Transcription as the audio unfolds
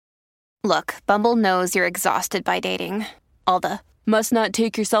Look, Bumble knows you're exhausted by dating. All the must not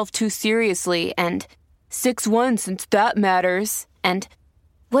take yourself too seriously and 6'1" since that matters. And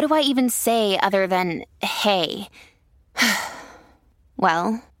what do I even say other than hey?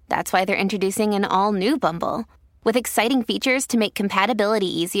 Well, that's why they're introducing an all-new Bumble with exciting features to make compatibility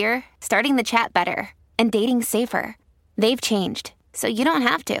easier, starting the chat better, and dating safer. They've changed, so you don't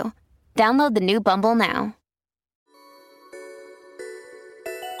have to. Download the new Bumble now.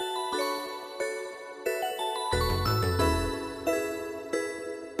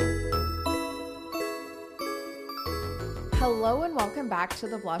 Hello and welcome back to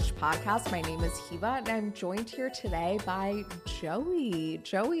the Blush Podcast. My name is Hiva and I'm joined here today by Joey.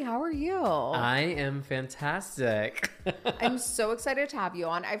 Joey, how are you? I am fantastic. I'm so excited to have you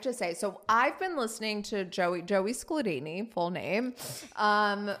on. I have to say, so I've been listening to Joey Skladany, full name,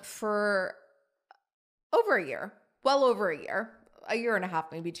 for over a year. Well over a year and a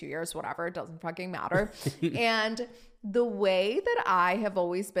half, maybe 2 years, whatever. It doesn't fucking matter. And the way that I have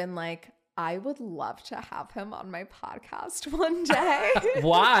always been like, I would love to have him on my podcast one day.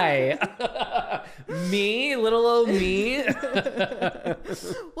 Why? Me? Little old me?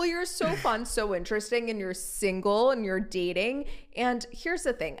 Well, you're so fun, so interesting, and you're single and you're dating. And here's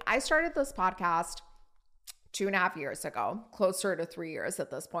the thing. I started this podcast 2.5 years ago, closer to 3 years at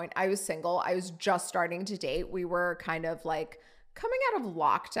this point. I was single. I was just starting to date. We were kind of like coming out of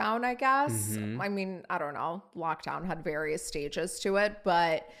lockdown, I guess. Mm-hmm. I mean, I don't know. Lockdown had various stages to it,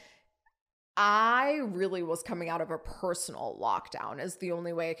 but I really was coming out of a personal lockdown is the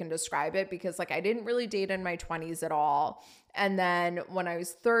only way I can describe it, because like I didn't really date in my 20s at all. And then when I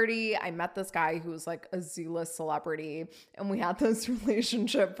was 30, I met this guy who was like a Z-list celebrity and we had this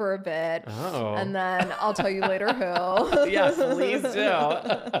relationship for a bit. Oh. And then I'll tell you later who. Yes, please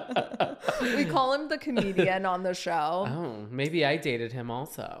do. We call him the comedian on the show. Oh, maybe I dated him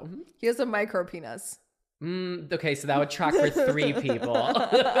also. He has a micro penis. Okay, so that would track for 3 people.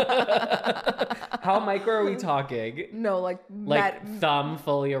 How micro are we talking? No, like thumb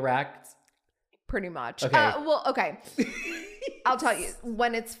fully erect? Pretty much. Okay. Okay. I'll tell you,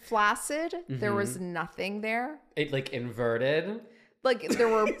 when it's flaccid, there was nothing there. It like inverted? Like there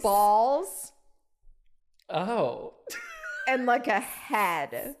were balls. Oh. And like a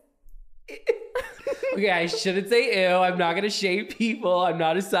head. Okay, I shouldn't say ew. I'm not gonna shame people. I'm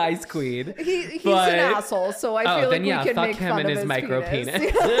not a size queen. He's an asshole, so I feel like we can make fun of his micro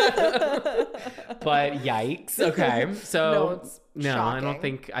penis. But yikes. Okay, so no, shocking. I don't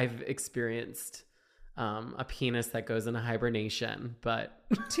think I've experienced a penis that goes into hibernation, but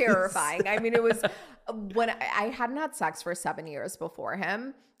terrifying. I mean, it was when I hadn't had sex for 7 years before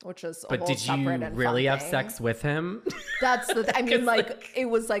him, which is but did you really have sex with him? That's the I mean, like it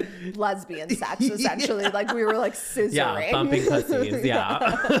was like lesbian sex essentially. Like we were like scissoring. Yeah, bumping pussies. Yeah.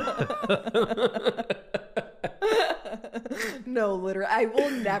 No, literally, I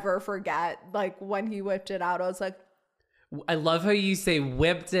will never forget like when he whipped it out. I was like, I love how you say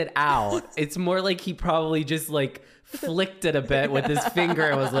whipped it out. It's more like he probably just like flicked it a bit with his finger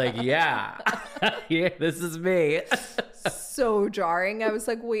and was like, yeah, this is me. So jarring. I was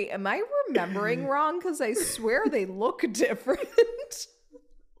like, wait, am I remembering wrong? Because I swear they look different.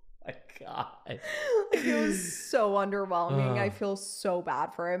 My God. It was so underwhelming. I feel so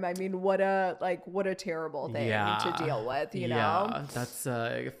bad for him. I mean, what a terrible thing to deal with, you know? Yeah, that's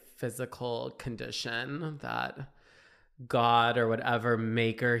a physical condition that God or whatever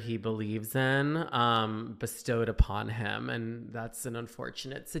maker he believes in bestowed upon him, and that's an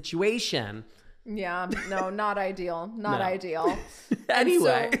unfortunate situation. Yeah, no, not ideal. Not ideal.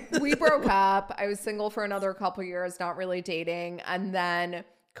 Anyway. So we broke up. I was single for another couple years, not really dating, and then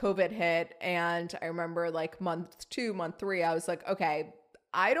COVID hit, and I remember like month 2, month 3, I was like, okay,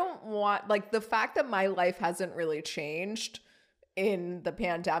 I don't want, like, the fact that my life hasn't really changed in the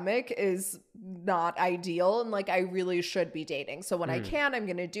pandemic is not ideal, and like I really should be dating. So when I can, I'm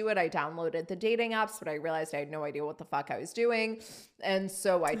gonna do it. I downloaded the dating apps, but I realized I had no idea what the fuck I was doing, and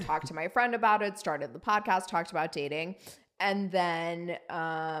so I talked to my friend about it, started the podcast, talked about dating, and then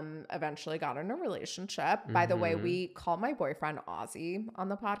eventually got in a relationship. By the way, we call my boyfriend Ozzy on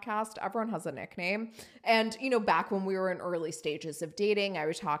the podcast. Everyone has a nickname. And, you know, back when we were in early stages of dating, I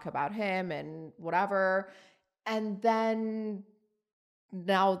would talk about him and whatever. And then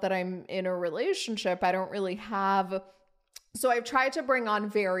now that I'm in a relationship, I don't really have So I've tried to bring on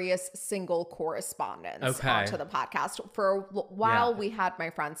various single correspondents onto the podcast. For a while, we had my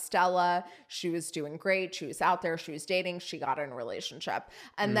friend Stella. She was doing great. She was out there. She was dating. She got in a relationship.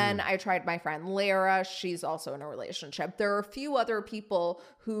 And then I tried my friend Lara. She's also in a relationship. There are a few other people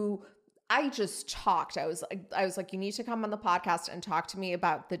who I just talked. I was like, you need to come on the podcast and talk to me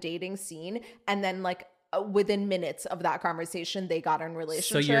about the dating scene. And then like within minutes of that conversation, they got in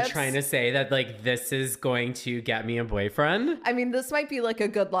relationships. So you're trying to say that like this is going to get me a boyfriend? I mean, this might be like a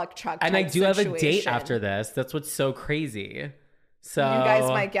good luck Chuck and I do situation. have a date after this. That's what's so crazy. So you guys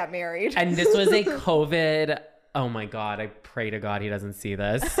might get married. And this was a COVID. Oh my God, I pray to God he doesn't see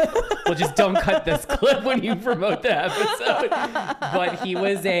this. Well, just don't cut this clip when you promote the episode. But he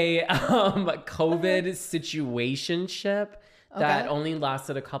was a COVID situationship that only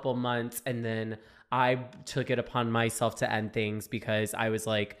lasted a couple months. And then I took it upon myself to end things because I was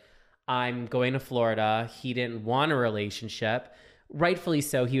like, I'm going to Florida. He didn't want a relationship. Rightfully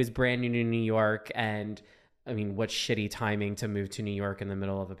so. He was brand new to New York. And I mean, what shitty timing to move to New York in the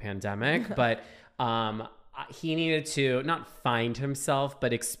middle of a pandemic. But he needed to not find himself,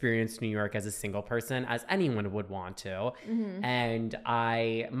 but experience New York as a single person, as anyone would want to. Mm-hmm. And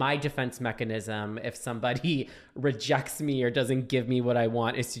my defense mechanism, if somebody rejects me or doesn't give me what I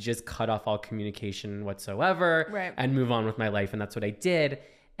want, is to just cut off all communication whatsoever and move on with my life. And that's what I did.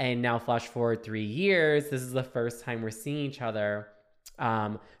 And now flash forward 3 years, this is the first time we're seeing each other.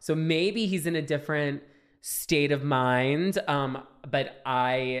 So maybe he's in a different state of mind. But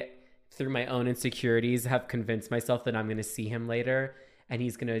I, through my own insecurities, have convinced myself that I'm going to see him later and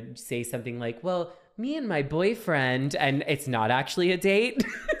he's going to say something like, well, me and my boyfriend, and it's not actually a date.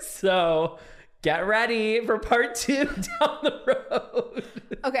 So get ready for part 2 down the road.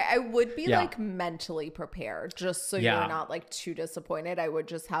 Okay, I would be like mentally prepared just so you're not like too disappointed. I would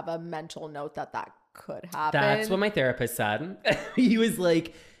just have a mental note that could happen. That's what my therapist said. He was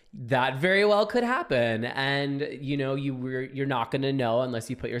like, that very well could happen. And, you know, you're not going to know unless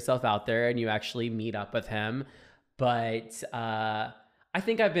you put yourself out there and you actually meet up with him. But I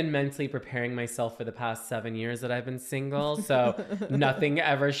think I've been mentally preparing myself for the past 7 years that I've been single. So nothing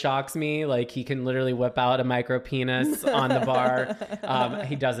ever shocks me. Like, he can literally whip out a micro penis on the bar.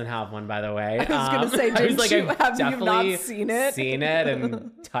 He doesn't have one, by the way. I was going to say, have you not seen it? Seen it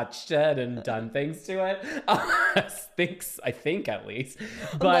and touched it and done things to it. I think at least.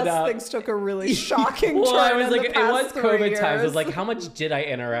 But unless things took a really shocking turn. I was in like, the past it was 3 COVID years. times. I was like, how much did I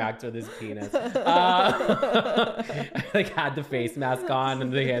interact with his penis? I like had the face mask on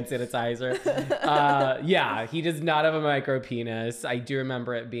and the hand sanitizer. Yeah, he does not have a micro penis. I do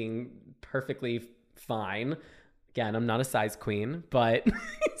remember it being perfectly fine. Again, I'm not a size queen, but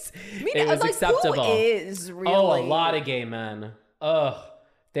it was acceptable. Who is really? Oh, a lot of gay men. Ugh.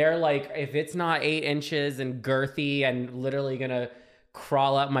 They're like, if it's not 8 inches and girthy and literally gonna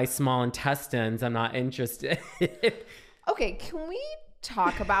crawl up my small intestines, I'm not interested. Okay, can we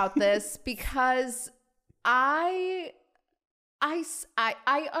talk about this? Because I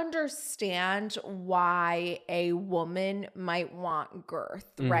understand why a woman might want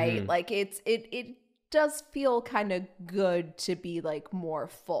girth, right? Mm-hmm. Like it does feel kind of good to be like more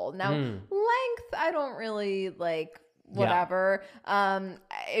full. Now, length, I don't really like. Whatever. Yeah.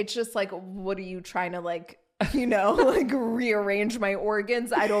 It's just like, what are you trying to like, you know, like rearrange my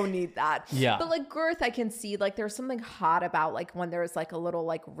organs? I don't need that. Yeah. But like girth, I can see like there's something hot about like when there's like a little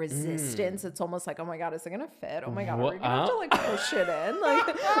like resistance. It's almost like, oh my God, is it gonna fit? Oh my God, are we gonna have to like push it in? Like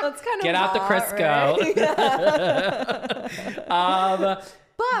that's kind of get out the Crisco.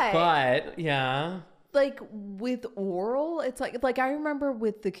 Right? But yeah. Like with oral, it's like I remember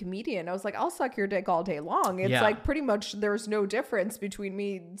with the comedian, I was like, I'll suck your dick all day long. It's like pretty much there's no difference between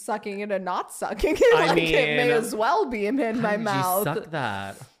me sucking it and not sucking it. I mean, it may as well be in my mouth. You suck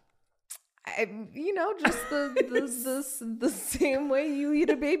that. You know, just the same way you eat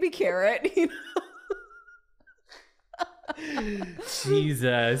a baby carrot. You know.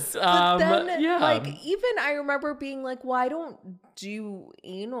 Jesus. But then, like, even I remember being like, well, I don't do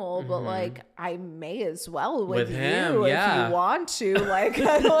anal, but like, I may as well with him, you if you want to. Like,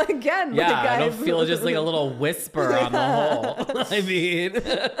 I don't, again, yeah, like, I don't feel just like a little whisper on the hole. I mean,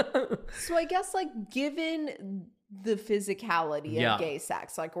 so I guess like, given the physicality of gay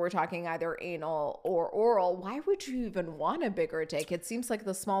sex, like we're talking either anal or oral, why would you even want a bigger dick? It seems like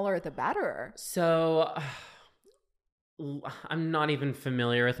the smaller the better. So I'm not even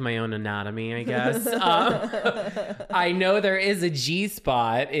familiar with my own anatomy, I guess. I know there is a G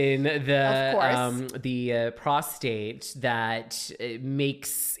spot in the prostate that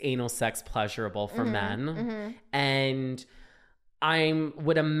makes anal sex pleasurable for men. And I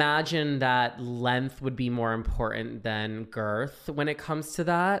would imagine that length would be more important than girth when it comes to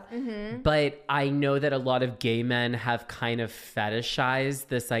that. But I know that a lot of gay men have kind of fetishized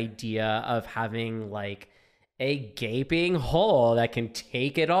this idea of having like a gaping hole that can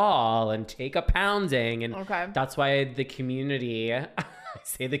take it all and take a pounding. And that's why the community, I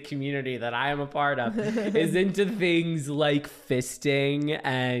say the community that I am a part of is into things like fisting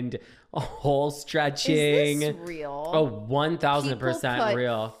and hole stretching. Is this real? Oh, 1000%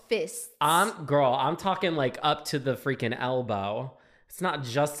 real. Fists. I'm talking like up to the freaking elbow. It's not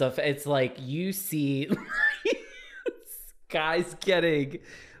just it's like you see guys getting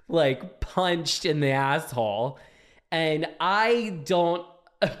like punched in the asshole. And I don't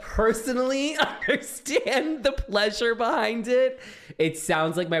personally understand the pleasure behind it. It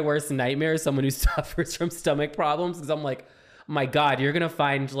sounds like my worst nightmare as someone who suffers from stomach problems, because I'm like, my God, you're going to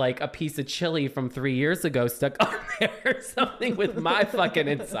find like a piece of chili from 3 years ago stuck on there or something with my fucking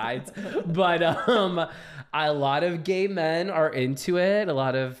insides. But a lot of gay men are into it. A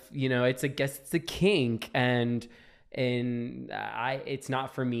lot of, I guess it's a kink, and it's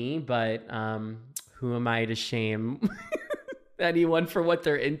not for me, but who am I to shame anyone for what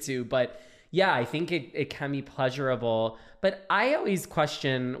they're into? But yeah, I think it can be pleasurable. But I always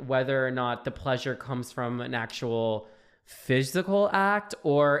question whether or not the pleasure comes from an actual physical act,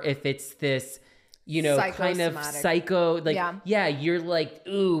 or if it's this, kind of psycho, like, yeah, you're like,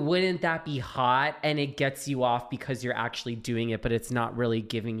 ooh, wouldn't that be hot? And it gets you off because you're actually doing it, but it's not really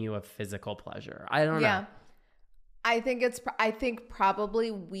giving you a physical pleasure. I don't know. I think probably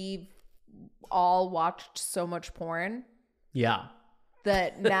we've all watched so much porn. Yeah.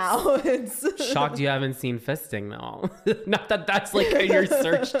 That now it's shocked you haven't seen fisting though. Not that that's like in your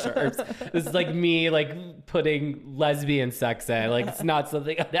search terms. This is like me like putting lesbian sex in. Like it's not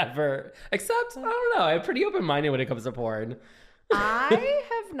something I'd ever, except I don't know. I'm pretty open-minded when it comes to porn. I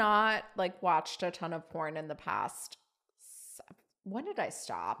have not like watched a ton of porn in the past. When did I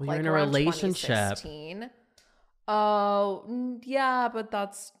stop? Well, like you're in a relationship. 2016. Oh yeah, but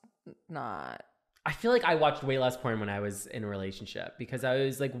that's not. I feel like I watched way less porn when I was in a relationship, because I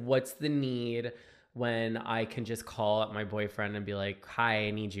was like, what's the need when I can just call up my boyfriend and be like, hi,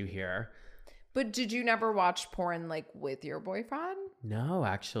 I need you here. But did you never watch porn like with your boyfriend? No,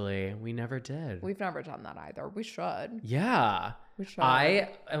 actually, we never did. We've never done that either. We should. Yeah. We should.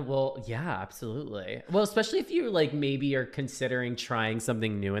 Well, yeah, absolutely. Well, especially if you like maybe are considering trying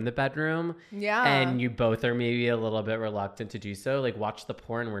something new in the bedroom. Yeah. And you both are maybe a little bit reluctant to do so. Like watch the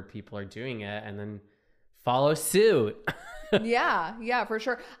porn where people are doing it and then follow suit. Yeah, for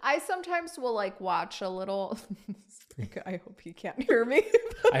sure. I sometimes will like watch a little. I hope he can't hear me.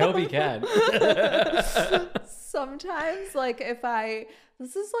 I hope he can. Sometimes like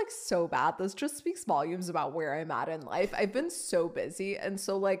this is like so bad. This just speaks volumes about where I'm at in life. I've been so busy. And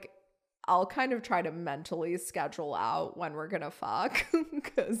so like I'll kind of try to mentally schedule out when we're going to fuck,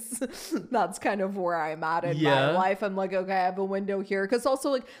 because that's kind of where I'm at in my life. I'm like, okay, I have a window here. Because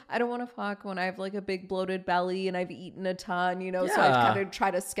also like, I don't want to fuck when I have like a big bloated belly and I've eaten a ton, So I kind of try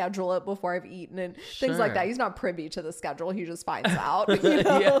to schedule it before I've eaten and things like that. He's not privy to the schedule. He just finds out,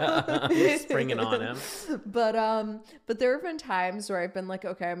 Springing on him. But there have been times where I've been like,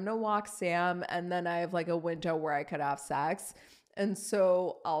 okay, I'm going to walk Sam. And then I have like a window where I could have sex. And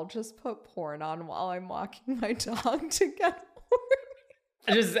so I'll just put porn on while I'm walking my dog to get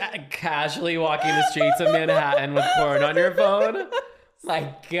porn. Just casually walking the streets of Manhattan with porn on your phone?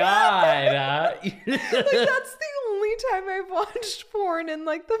 My God. Like, that's the only time I've watched porn in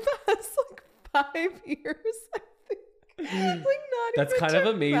like the past like 5 years, I think. Like not that's even kind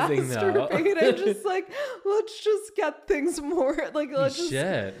of amazing though. I'm just like, let's just get things more like let's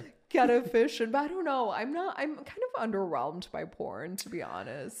just get efficient. But I don't know. I'm kind of underwhelmed by porn, to be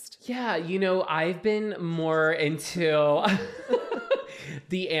honest. Yeah, I've been more into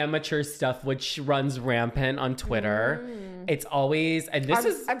the amateur stuff, which runs rampant on Twitter. It's always, and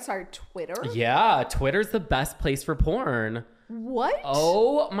I'm sorry, Twitter? Yeah, Twitter's the best place for porn. What?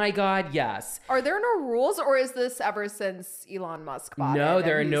 Oh my God, yes. Are there no rules, or is this ever since Elon Musk bought it? No,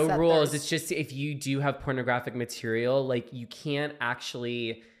 there are no rules. It's just if you do have pornographic material, like you can't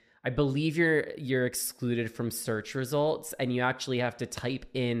actually, I believe you're excluded from search results, and you actually have to type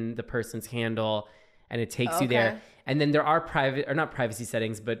in the person's handle and it takes you there. And then there are not privacy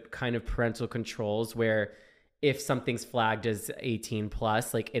settings, but kind of parental controls where if something's flagged as 18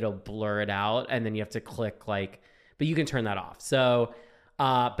 plus, like it'll blur it out, and then you have to click like, but you can turn that off. So,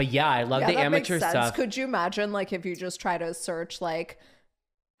 but yeah, I love the amateur stuff. Could you imagine like if you just try to search like,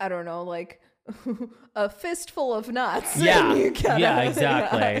 I don't know, like a fistful of nuts? Yeah, exactly.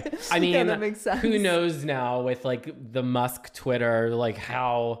 Yeah. I mean, that makes sense. Who knows now with like the Musk Twitter, like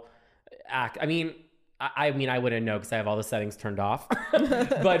how I mean, I wouldn't know because I have all the settings turned off.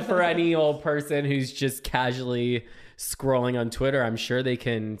 But for any old person who's just casually scrolling on Twitter, I'm sure they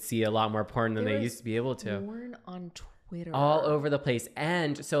can see a lot more porn than they used to be able to. Porn on Twitter. All over the place.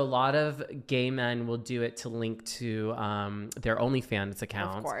 And so a lot of gay men will do it to link to their OnlyFans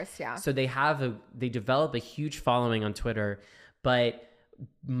accounts. Of course, yeah. So they develop a huge following on Twitter. But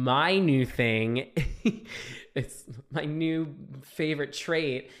my new thing, it's my new favorite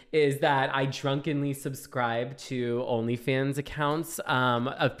trait, is that I drunkenly subscribe to OnlyFans accounts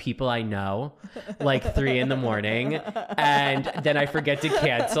of people I know, like 3 a.m, and then I forget to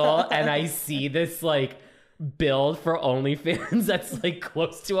cancel, and I see this like bill for OnlyFans that's like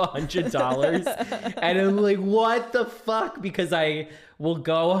close to $100, and I'm like, what the fuck? Because I will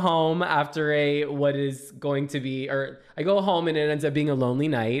go home after I go home and it ends up being a lonely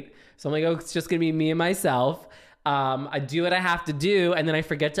night. So I'm like, oh, it's just gonna be me and myself. I do what I have to do, and then I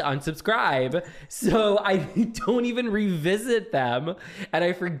forget to unsubscribe. So I don't even revisit them, and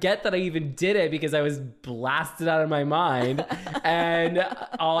I forget that I even did it because I was blasted out of my mind. And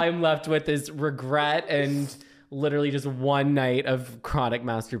all I'm left with is regret and literally just one night of chronic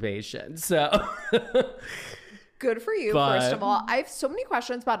masturbation. So good for you, first of all. I have so many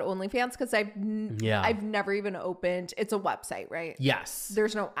questions about OnlyFans because I've never even opened. It's a website, right? Yes.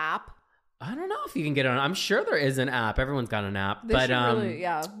 There's no app. I don't know if you can get it on. I'm sure there is an app. Everyone's got an app, They but should really,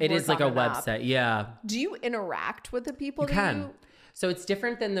 it is like a website. App. Yeah. Do you interact with the people? You can. So it's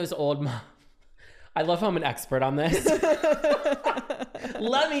different than those old. I love how I'm an expert on this.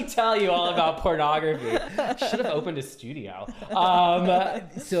 Let me tell you all about pornography. Should have opened a studio.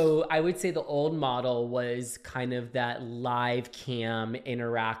 So I would say the old model was kind of that live cam,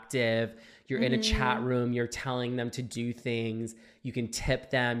 interactive. You're in a chat room. You're telling them to do things. You can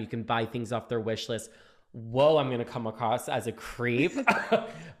tip them. You can buy things off their wish list. Whoa, I'm going to come across as a creep.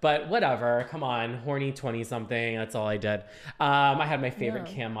 But whatever. Come on. Horny 20-something. That's all I did. I had my favorite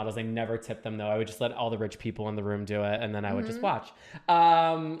cam models. I never tipped them, though. I would just let all the rich people in the room do it, and then I would just watch.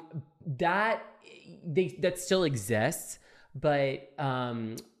 That still exists, but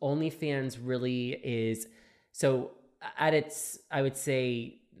OnlyFans really is... So at its, I would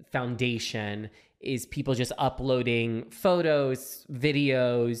say, foundation is people just uploading photos,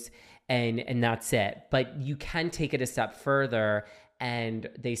 videos, and that's it. But you can take it a step further, and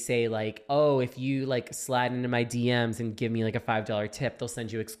they say like, oh, if you like slide into my DMs and give me like a $5 tip, they'll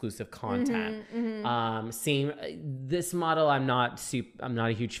send you exclusive content. This model I'm not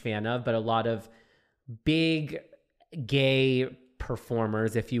a huge fan of, but a lot of big gay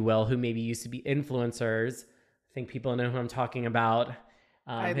performers, if you will, who maybe used to be influencers, I think people know who I'm talking about.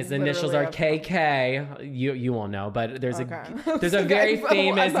 His initials are KK. You won't know, but there's a very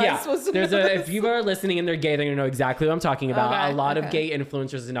famous if you are listening and they're gay, they're gonna know exactly what I'm talking about. A lot of gay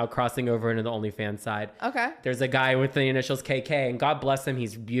influencers are now crossing over into the OnlyFans side. Okay. There's a guy with the initials KK, and God bless him,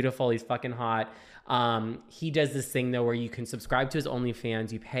 he's beautiful, he's fucking hot. He does this thing though where you can subscribe to his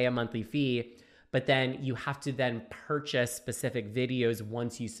OnlyFans, you pay a monthly fee, but then you have to then purchase specific videos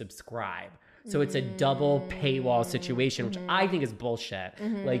once you subscribe. So it's a double paywall situation, which I think is bullshit.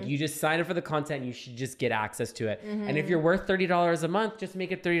 Like, you just sign up for the content and you should just get access to it. And if you're worth $30 a month, just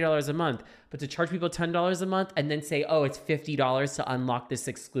make it $30 a month. But to charge people $10 a month and then say, oh, it's $50 to unlock this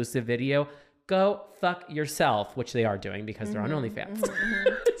exclusive video, go fuck yourself, which they are doing because they're on OnlyFans.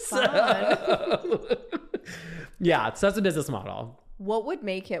 So, yeah, so that's a business model. What would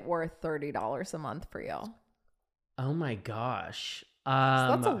make it worth $30 a month for you? Oh my gosh. So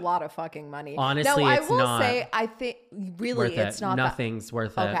that's a lot of fucking money. Honestly, now, it's not. I will say, I think really it's not. Nothing's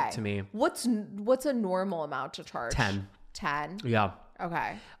worth it to me. What's a normal amount to charge? 10. 10? Yeah.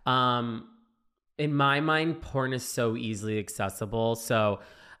 Okay. In my mind, porn is so easily accessible. So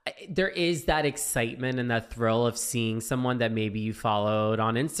there is that excitement and that thrill of seeing someone that maybe you followed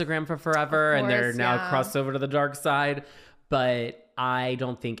on Instagram for forever, and they're now crossed over to the dark side. But I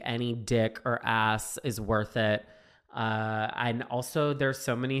don't think any dick or ass is worth it. And also there's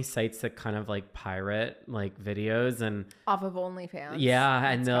so many sites that kind of like pirate like videos and off of OnlyFans. Yeah.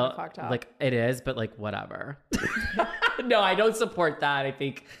 And they'll like, it is, but like, whatever. No, I don't support that. I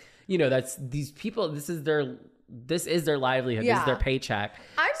think, that's these people, this is their livelihood. This is their paycheck.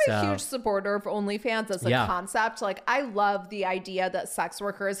 I'm a huge supporter of OnlyFans as a concept. Like, I love the idea that sex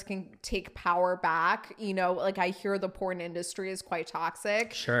workers can take power back. Like, I hear the porn industry is quite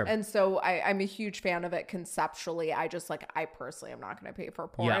toxic. Sure. And so I'm a huge fan of it conceptually. I personally am not going to pay for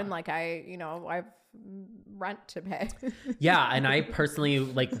porn. Yeah. Like, I've rent to pay. Yeah. And I personally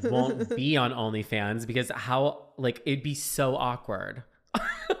won't be on OnlyFans because it'd be so awkward.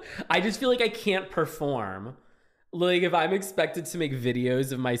 I just feel like I can't perform. Like, if I'm expected to make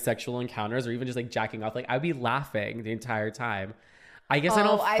videos of my sexual encounters or even just like jacking off, I'd be laughing the entire time. I guess I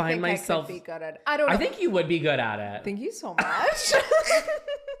don't find myself. I could be good at it. I don't know. I think you would be good at it. Thank you so much.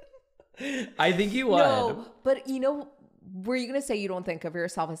 I think you would. No, but were you gonna say you don't think of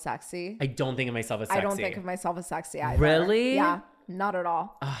yourself as sexy? I don't think of myself as sexy. I don't think of myself as sexy either. Really? Yeah, not at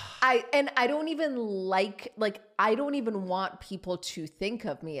all. I don't even like I don't even want people to think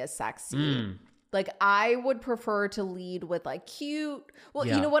of me as sexy. Like I would prefer to lead with like cute. Well,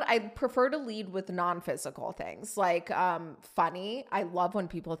 you know what? I prefer to lead with non-physical things like funny. I love when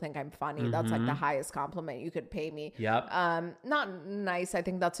people think I'm funny. That's like the highest compliment you could pay me. Yep. Not nice. I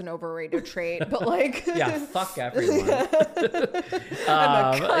think that's an overrated trait, but like yeah, fuck everyone. I'm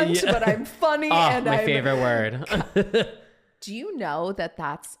a cunt, but I'm funny. And my I'm favorite word. Do you know that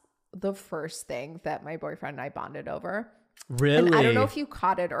that's the first thing that my boyfriend and I bonded over? Really? And I don't know if you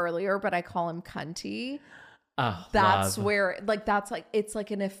caught it earlier, but I call him Cunty. Oh, That's love. where, like, it's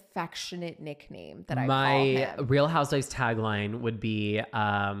like an affectionate nickname that I call My him. Real Housewives tagline would be,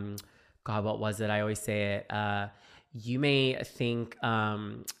 God, what was it? I always say it. You may think,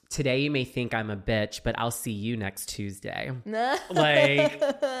 today you may think I'm a bitch, but I'll see you next Tuesday. Like,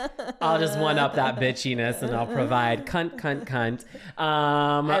 I'll just one up that bitchiness and I'll provide cunt.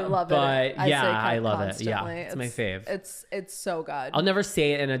 I love it. But yeah, I love constantly. it. Yeah, it's my fave. It's so good. I'll never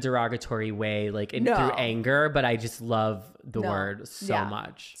say it in a derogatory way, like through anger, but I just love the word so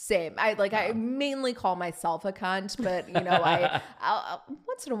much. Same. I mainly call myself a cunt, but you know, I'll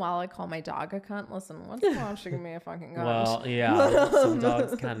once in a while I call my dog a cunt. Listen, once in a while she can be a fucking cunt. Well, yeah, some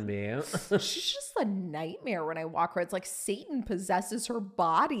dogs can be. She's just a nightmare when I walk her. It's like Satan possesses her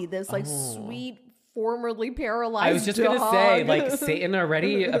body. This like sweet, formerly paralyzed I was just dog. gonna say, like, Satan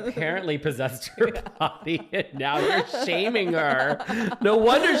already apparently possessed her body, and now you're shaming her. No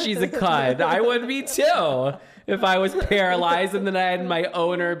wonder she's a cunt. I would be too if I was paralyzed, and then I had my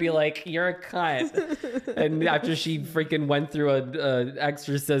owner be like, "You're a cunt," and after she freaking went through a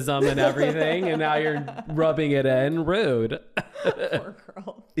exorcism and everything, and now you're rubbing it in, rude. Poor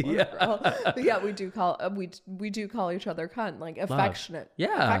girl. Poor girl. But yeah, we do call we do call each other cunt, like affectionate. Love.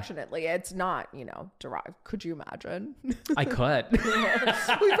 Yeah, affectionately. It's not, you know, derived. Could you imagine? I could.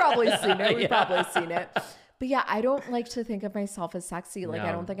 We've probably seen it. But yeah, I don't like to think of myself as sexy. Like,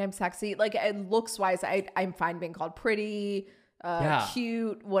 I don't think I'm sexy. Like, looks wise, I'm fine being called pretty,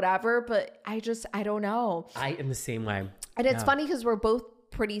 cute, whatever. But I don't know. I am the same way. And it's funny because we're both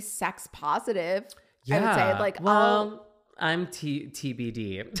pretty sex positive. Yeah. I would say, like, well, I'm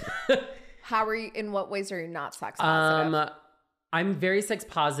TBD. How are you? In what ways are you not sex positive? I'm very sex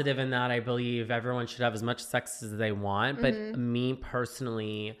positive in that I believe everyone should have as much sex as they want. But me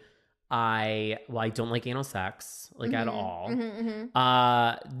personally, I don't like anal sex, like at all.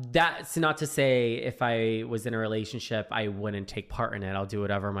 That's not to say if I was in a relationship, I wouldn't take part in it. I'll do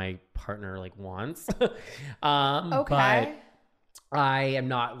whatever my partner like wants. Okay. But I am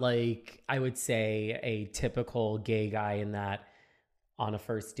not like, I would say, a typical gay guy in that on a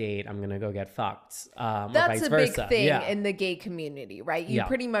first date, I'm going to go get fucked. That's a big thing in the gay community, right? You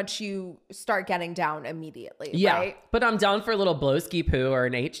pretty much, you start getting down immediately, right? But I'm down for a little blowski poo or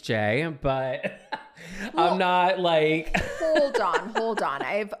an HJ, but I'm not like... Hold on.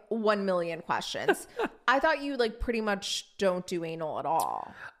 I have 1 million questions. I thought you like pretty much don't do anal at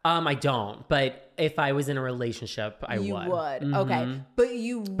all. I don't, but if I was in a relationship, I would. You would. Okay.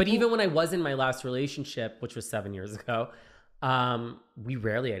 But even when I was in my last relationship, which was 7 years ago, we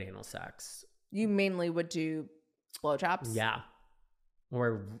rarely had anal sex. You mainly would do blowjobs? Yeah.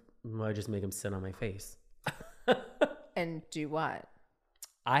 Or I just make him sit on my face. And do what?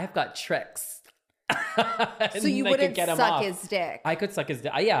 I have got tricks. So you wouldn't suck his dick? I could suck his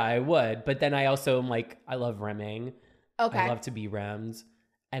dick. Yeah, I would. But then I also am like, I love rimming. Okay. I love to be rimmed.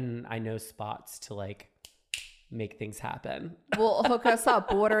 And I know spots to like make things happen. Well, hook us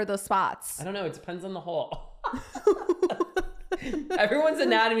up. What are the spots? I don't know. It depends on the hole. Everyone's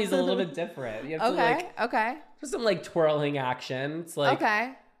anatomy is a little bit different. You have to okay. For some like twirling action. It's like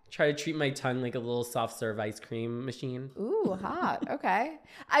try to treat my tongue like a little soft serve ice cream machine. Ooh, hot. Okay.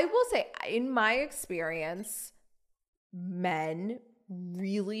 I will say, in my experience, men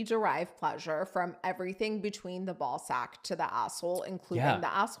really derive pleasure from everything between the ball sack to the asshole, including the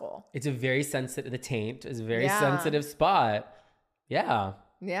asshole. It's a very sensitive, the taint is a very sensitive spot. Yeah.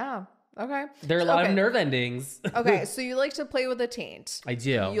 Yeah. Okay. There are a lot of nerve endings. Okay. So you like to play with a taint. I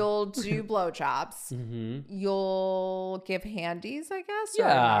do. You'll do blowjobs. You'll give handies, I guess?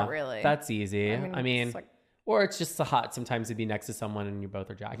 Yeah. Or not really? That's easy. I mean or it's just so hot. Sometimes it'd be next to someone and you both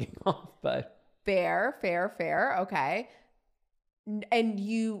are jacking off, but. Fair. Okay. And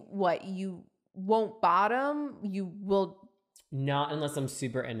you won't bottom? You will. Not unless I'm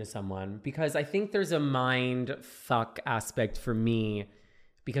super into someone, because I think there's a mind fuck aspect for me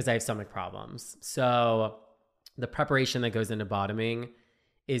because I have stomach problems. So the preparation that goes into bottoming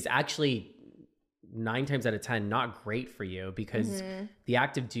is actually 9 times out of 10 not great for you, because the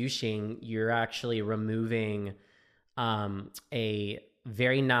act of douching, you're actually removing a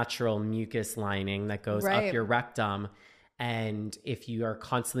very natural mucus lining that goes up your rectum. And if you are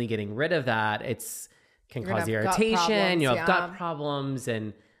constantly getting rid of that, can cause irritation. You'll have gut problems.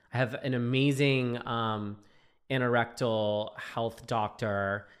 And I have an amazing anorectal health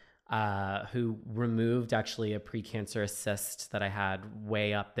doctor who removed actually a precancerous cyst that I had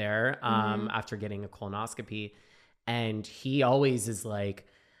way up there after getting a colonoscopy. And he always is like,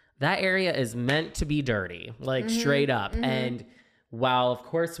 that area is meant to be dirty, like straight up. And while of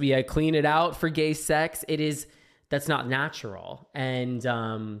course we clean it out for gay sex, that's not natural. And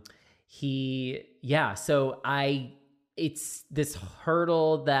it's this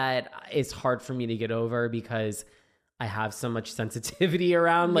hurdle that is hard for me to get over, because I have so much sensitivity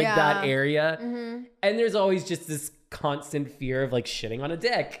around like that area. And there's always just this constant fear of like shitting on a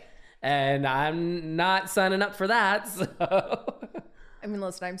dick. And I'm not signing up for that. So I mean,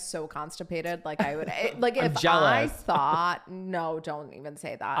 listen, I'm so constipated. Like I would, like if jealous. I thought, no, don't even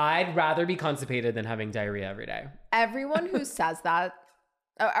say that. I'd rather be constipated than having diarrhea every day. Everyone who says that,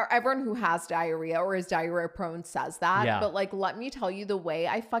 everyone who has diarrhea or is diarrhea prone says that. Yeah. But like, let me tell you, the way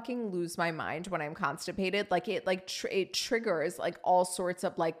I fucking lose my mind when I'm constipated, like it triggers like all sorts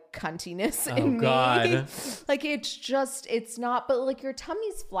of like cuntiness in me. Like it's not, but like your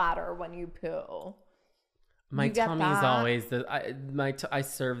tummy's flatter when you poo. My tummy's always I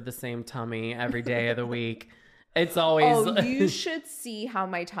serve the same tummy every day of the week. It's always. Oh, you should see how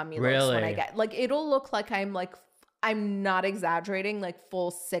my tummy looks when I get, like, it'll look like I'm not exaggerating, like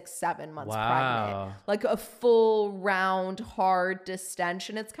full 6-7 months pregnant, like a full round hard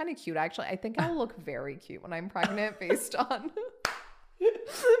distension. It's kind of cute, actually. I think I'll look very cute when I'm pregnant based on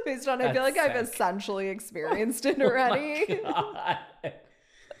I feel like sick. I've essentially experienced it already. Oh,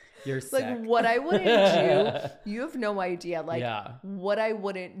 you're sick. Like what I wouldn't do, you have no idea. Like what I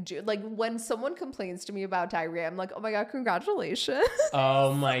wouldn't do. Like when someone complains to me about diarrhea, I'm like, oh my God, congratulations.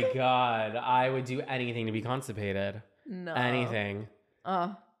 Oh my God. I would do anything to be constipated. No. Anything.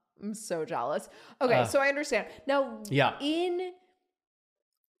 I'm so jealous. Okay, so I understand. Now, in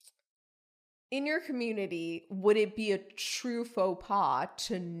your community, would it be a true faux pas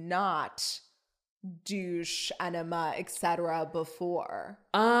to not douche, enema, etc. before?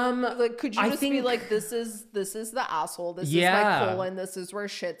 Like, could you just be like, this is the asshole, this is my colon, this is where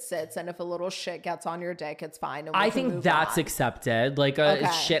shit sits, and if a little shit gets on your dick, it's fine. And I think that's accepted. Like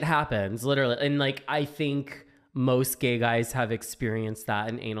shit happens, literally. And like I think most gay guys have experienced that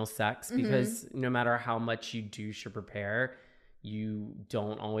in anal sex, because no matter how much you douche or prepare, you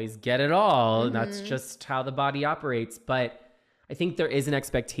don't always get it all. And that's just how the body operates. But I think there is an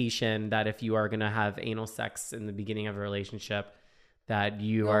expectation that if you are going to have anal sex in the beginning of a relationship, that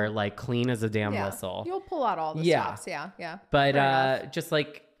you are like clean as a damn whistle. You'll pull out all the stops. Yeah. But just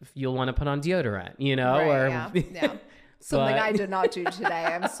like you'll want to put on deodorant, you know? Right, Something I did not do today.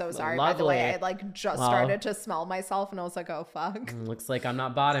 I'm so sorry. By the way, I like just started to smell myself and I was like, oh fuck. Looks like I'm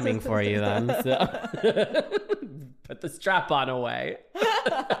not bottoming for you then. So put the strap on away.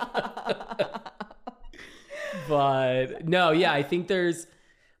 But no, I think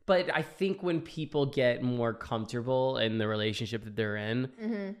I think when people get more comfortable in the relationship that they're in,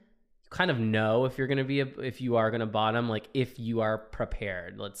 you kind of know if you're going to be, if you are going to bottom, like if you are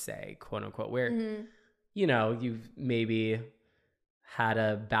prepared, let's say, quote unquote, where, you know, you've maybe had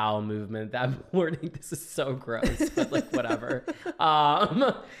a bowel movement that morning. This is so gross, but like whatever.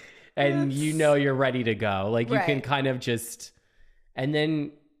 And you know, you're ready to go. Like you can kind of just, and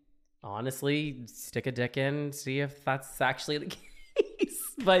then honestly, stick a dick in, see if that's actually the case.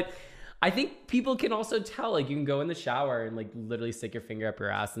 But I think people can also tell, like you can go in the shower and like literally stick your finger up your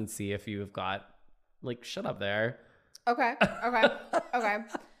ass and see if you've got like shit up there. Okay.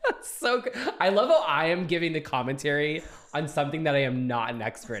 So good. I love how I am giving the commentary on something that I am not an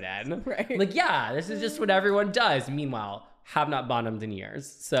expert in. Right. Like, yeah, this is just what everyone does. Meanwhile, have not bottomed in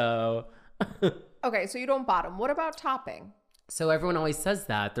years. So. Okay, so you don't bottom. What about topping? So everyone always says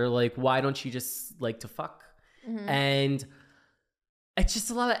that. They're like, why don't you just like to fuck? And it's just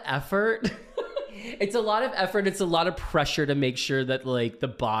a lot of effort. It's a lot of effort. It's a lot of pressure to make sure that like the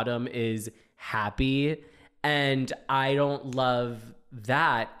bottom is happy. And I don't love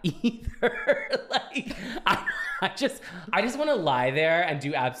that either. Like I just want to lie there and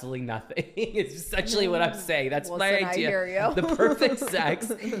do absolutely nothing. It's essentially what I'm saying. That's my idea. I hear you. The perfect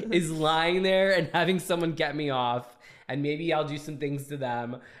sex is lying there and having someone get me off, and maybe I'll do some things to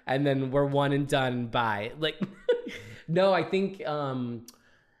them, and then we're one and done. Bye. Like, no, I think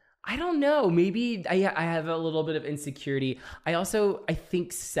I don't know. Maybe I have a little bit of insecurity. I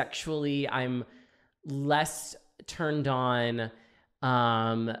think sexually I'm less turned on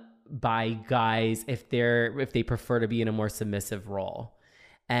by guys if they prefer to be in a more submissive role.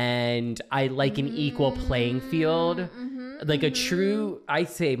 And I like an equal playing field. Like a true, I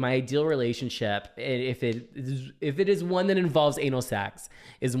say my ideal relationship, if it is one that involves anal sex,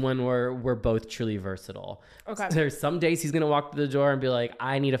 is one where we're both truly versatile. Okay. There's some days he's going to walk through the door and be like,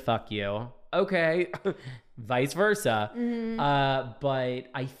 I need to fuck you. Okay. Vice versa. But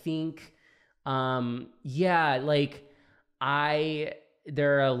I think,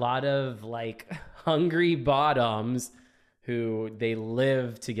 there are a lot of like hungry bottoms who they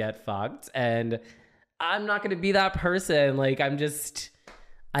live to get fucked, and I'm not going to be that person. Like I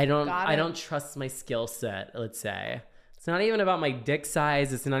don't trust my skill set, let's say. It's not even about my dick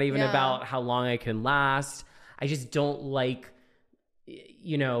size. It's not even about how long I can last. I just don't like,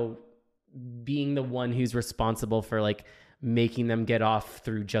 being the one who's responsible for like making them get off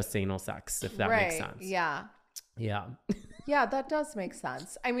through just anal sex, if that makes sense. Yeah. Yeah. Yeah, that does make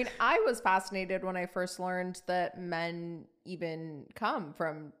sense. I mean, I was fascinated when I first learned that men even come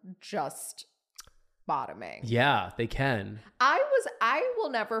from just bottoming. Yeah, they can. I will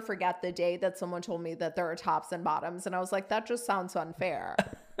never forget the day that someone told me that there are tops and bottoms, and I was like, that just sounds unfair.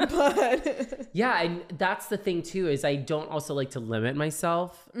 But yeah, and that's the thing too, is I don't also like to limit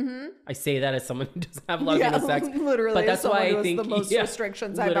myself. I say that as someone who doesn't have a lot of anal sex. Literally, but that's why I think the most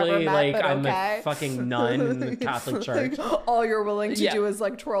restrictions I've ever met. Like but I'm okay. a fucking nun in the Catholic Church. Like, all you're willing to do is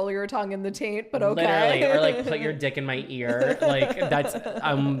like twirl your tongue in the taint, but okay. Literally, or like put your dick in my ear. Like that's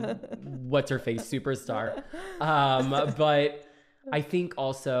what's her face, superstar. But I think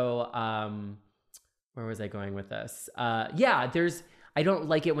also where was I going with this? I don't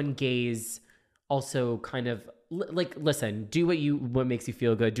like it when gays also kind of like, listen, do what makes you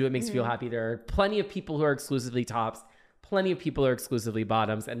feel good. Do what makes you feel happy. There are plenty of people who are exclusively tops, plenty of people who are exclusively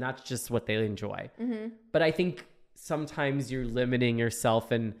bottoms, and that's just what they enjoy. But I think sometimes you're limiting yourself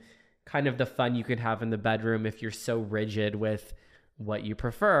and kind of the fun you could have in the bedroom if you're so rigid with what you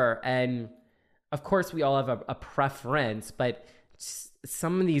prefer. And of course we all have a preference, but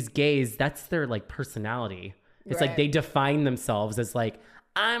some of these gays, that's their like personality. It's like they define themselves as like,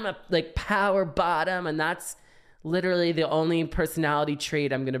 I'm a like power bottom, and that's literally the only personality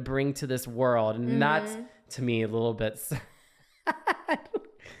trait I'm going to bring to this world. And that's, to me, a little bit sad.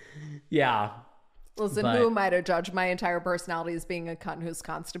 Yeah. Listen, who am I to judge? My entire personality is being a cunt who's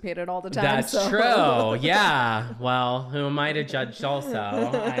constipated all the time. That's true. Yeah. Well, who am I to judge also?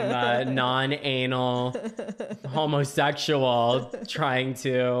 I'm a non-anal homosexual trying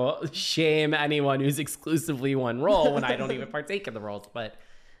to shame anyone who's exclusively one role when I don't even partake in the roles. But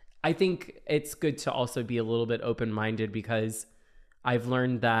I think it's good to also be a little bit open-minded, because I've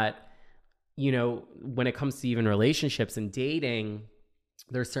learned that, when it comes to even relationships and dating,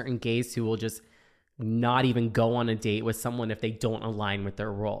 there are certain gays who will just not even go on a date with someone if they don't align with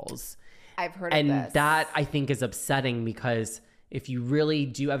their roles. I've heard of this. And that I think is upsetting, because if you really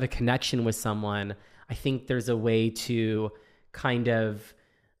do have a connection with someone, I think there's a way to kind of,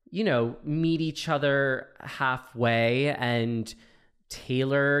 meet each other halfway and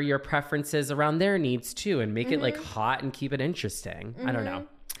tailor your preferences around their needs too, and make it like hot and keep it interesting. I don't know.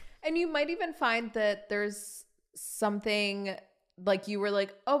 And you might even find that there's something like you were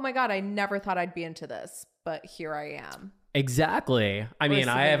like, oh my God, I never thought I'd be into this, but here I am. Exactly. I mean,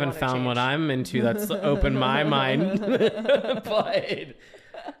 I haven't found what I'm into that's opened my mind, but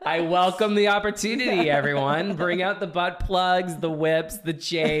I welcome the opportunity, everyone. Bring out the butt plugs, the whips, the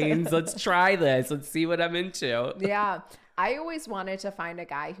chains. Let's try this. Let's see what I'm into. Yeah. I always wanted to find a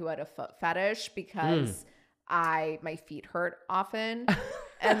guy who had a foot fetish, because my feet hurt often.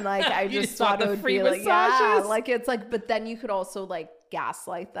 And like, I just thought it would be like, yeah, like it's like, but then you could also like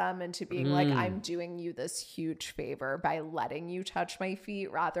gaslight them into being like, I'm doing you this huge favor by letting you touch my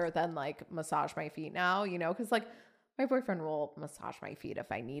feet rather than like massage my feet now, cause like my boyfriend will massage my feet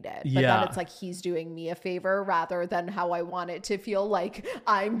if I need it. But then it's like, he's doing me a favor rather than how I want it to feel like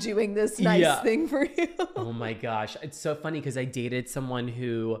I'm doing this nice thing for you. Oh my gosh. It's so funny, because I dated someone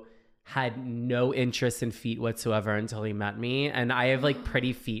who had no interest in feet whatsoever until he met me, and I have like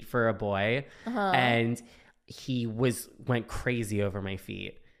pretty feet for a boy, and he went crazy over my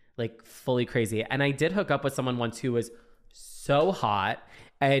feet, like fully crazy. And I did hook up with someone once who was so hot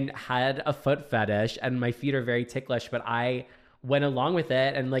and had a foot fetish, and my feet are very ticklish, but I went along with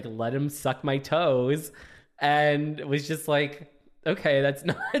it and like let him suck my toes, and it was just like, okay, that's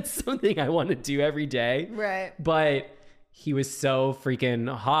not something I want to do every day, right? But he was so freaking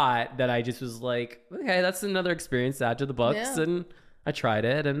hot that I just was like, okay, that's another experience to add to the books. And I tried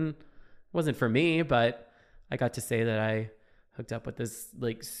it, and it wasn't for me, but I got to say that I hooked up with this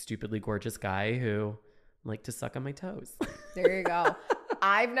like stupidly gorgeous guy who liked to suck on my toes. There you go.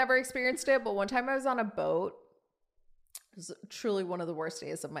 I've never experienced it, but one time I was on a boat. It was truly one of the worst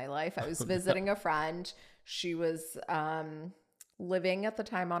days of my life. I was visiting a friend. She was living at the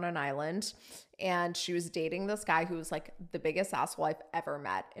time on an island, and she was dating this guy who was like the biggest asshole I've ever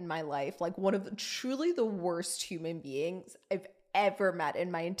met in my life. Like one of truly the worst human beings I've ever met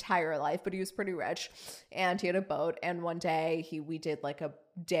in my entire life, but he was pretty rich and he had a boat. And one day we did like a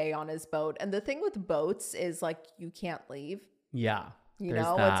day on his boat. And the thing with boats is like, you can't leave. Yeah. You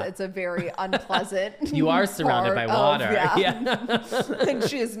know, it's a very unpleasant. You are surrounded by water. Yeah. And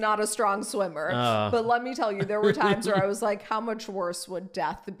she is not a strong swimmer. But let me tell you, there were times where I was like, how much worse would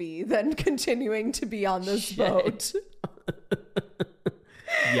death be than continuing to be on this boat?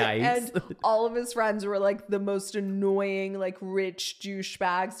 Yikes. And all of his friends were like the most annoying, like rich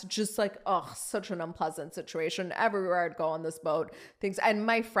douchebags. Just like, such an unpleasant situation. Everywhere I'd go on this boat, things. And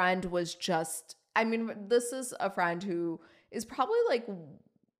my friend was just, I mean, this is a friend who is probably like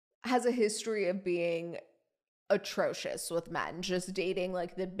has a history of being atrocious with men, just dating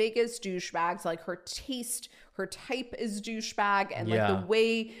like the biggest douchebags. Like her type is douchebag, and like the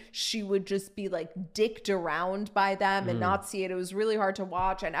way she would just be like dicked around by them and not see it. It was really hard to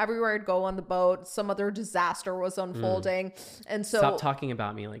watch. And everywhere I'd go on the boat, some other disaster was unfolding. And so stop talking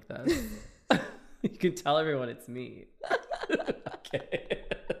about me like this. You can tell everyone it's me. Okay.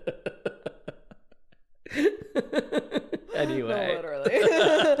 Anyway. No,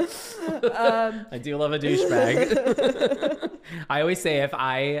 literally. I do love a douchebag. I always say if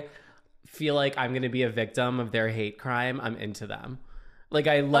I feel like I'm going to be a victim of their hate crime, I'm into them. Like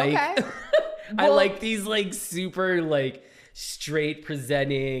I like, okay. I like these like super like straight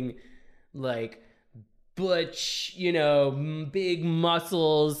presenting, like butch, you know, big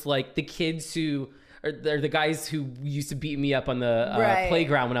muscles, like the kids who they're the guys who used to beat me up on the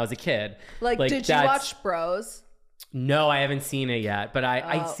playground when I was a kid. Like did you watch Bros? No, I haven't seen it yet, but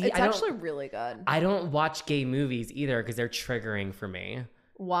I see. It's actually really good. I don't watch gay movies either because they're triggering for me.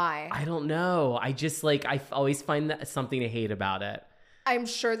 Why? I don't know. I just like, I always find something to hate about it. I'm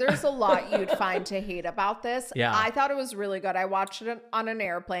sure there's a lot you'd find to hate about this. Yeah. I thought it was really good. I watched it on an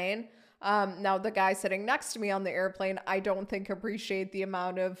airplane. Now the guy sitting next to me on the airplane, I don't think appreciate the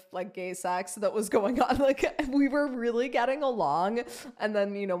amount of like gay sex that was going on. Like we were really getting along. And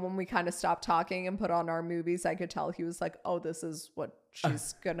then, you know, when we kind of stopped talking and put on our movies, I could tell he was like, oh, this is what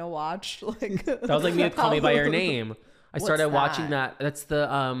she's gonna watch. Like that was like me with Call Me By Your Name. I started What's watching that. That's the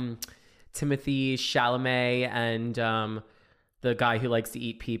Timothée Chalamet and the guy who likes to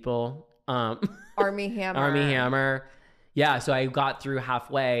eat people. Army Hammer. Army Hammer. Yeah, so I got through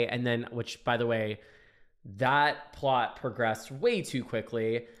halfway, and then, which, by the way, that plot progressed way too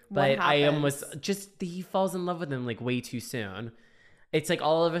quickly. But I almost just, he falls in love with him like way too soon. It's like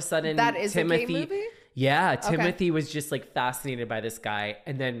all of a sudden, that is Timothy, a gay movie? Yeah, Timothy was just like fascinated by this guy,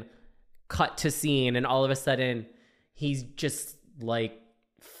 and then cut to scene, and all of a sudden, he's just like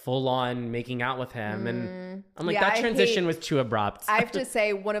full on making out with him. And I'm like, that transition was too abrupt. I have to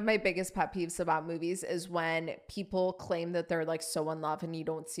say, one of my biggest pet peeves about movies is when people claim that they're like so in love and you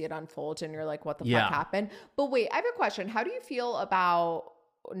don't see it unfold and you're like, what the fuck happened? But wait, I have a question. How do you feel about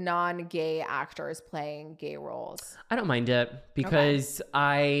non-gay actors playing gay roles? I don't mind it because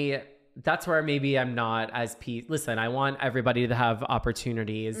that's where maybe I'm not as listen, I want everybody to have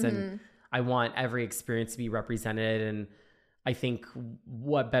opportunities and I want every experience to be represented, and I think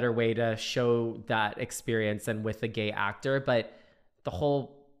what better way to show that experience than with a gay actor. But the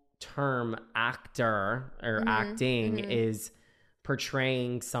whole term actor or acting is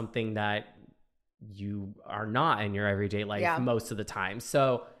portraying something that you are not in your everyday life most of the time.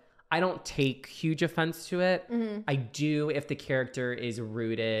 So I don't take huge offense to it. I do if the character is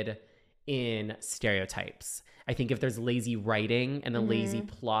rooted in stereotypes. I think if there's lazy writing and a lazy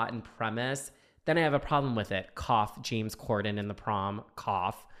plot and premise, then I have a problem with it. Cough, James Corden in The Prom,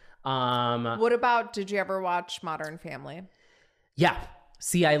 cough. What about, did you ever watch Modern Family? Yeah.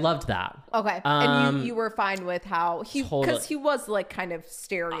 See, I loved that. Okay. And you were fine with how he, because he was like kind of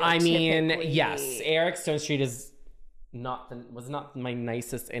stereotypical. I mean, yes. Eric Stone Street is was not my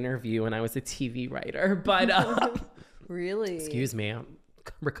nicest interview when I was a TV writer, but really? Excuse me. I'm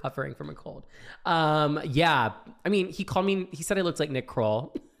recovering from a cold. Yeah. I mean, he said I looked like Nick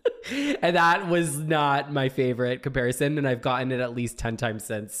Kroll. And that was not my favorite comparison, and I've gotten it at least 10 times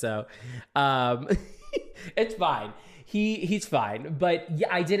since. So it's fine. He's fine. But yeah,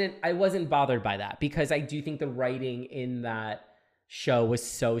 I wasn't bothered by that because I do think the writing in that show was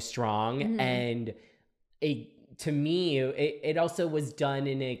so strong. And to me, it also was done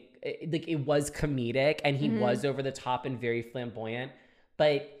in it was comedic and he was over the top and very flamboyant.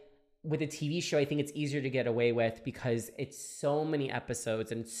 But with a TV show, I think it's easier to get away with because it's so many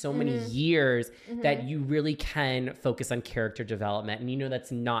episodes and so many years that you really can focus on character development. And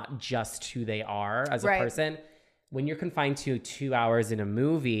that's not just who they are as a person. When you're confined to 2 hours in a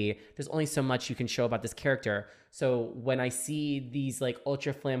movie, there's only so much you can show about this character. So when I see these like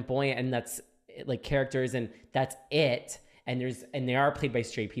ultra flamboyant and that's like characters and that's it, and they are played by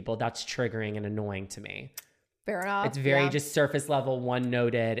straight people, that's triggering and annoying to me. Fair enough. It's very just surface level, one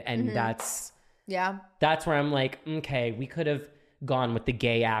noted, and that's where I'm like, okay, we could have gone with the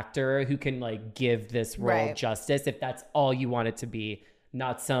gay actor who can like give this role justice if that's all you want it to be,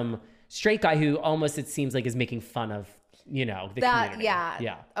 not some straight guy who almost it seems like is making fun of the community.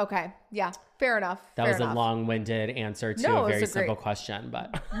 Yeah. Okay. Yeah. Fair enough. That was a long-winded answer to a very simple question,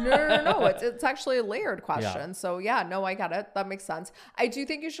 but no. It's actually a layered question. Yeah. So I get it. That makes sense. I do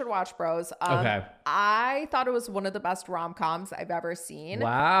think you should watch Bros. Okay. I thought it was one of the best rom-coms I've ever seen.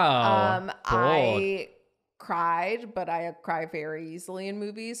 Wow. I cried, but I cry very easily in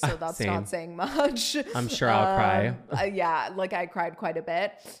movies, so that's not saying much. I'm sure I'll cry. I cried quite a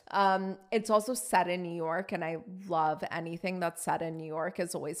bit. It's also set in New York, and I love anything that's set in New York.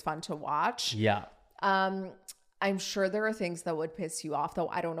 It's always fun to watch. Yeah. I'm sure there are things that would piss you off, though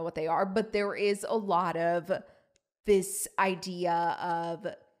I don't know what they are, but there is a lot of this idea of,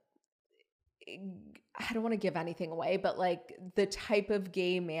 I don't want to give anything away, but like the type of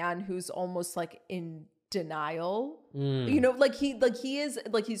gay man who's almost like in denial, he's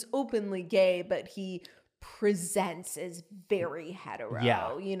openly gay, but he presents as very hetero,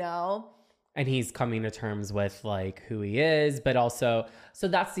 and he's coming to terms with like who he is, but also, so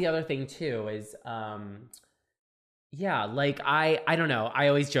that's the other thing too is, I don't know. I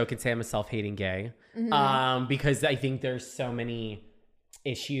always joke and say I'm a self-hating gay, because I think there's so many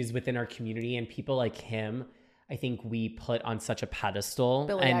issues within our community and people like him, I think we put on such a pedestal.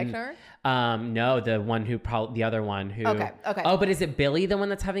 Billy Eichner? No, the other one who. Okay. Oh, but is it Billy, the one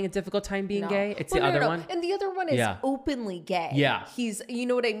that's having a difficult time being gay? It's the other one? And the other one is openly gay. Yeah. He's, you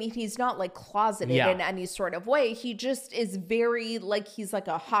know what I mean? He's not like closeted in any sort of way. He just is very like, he's like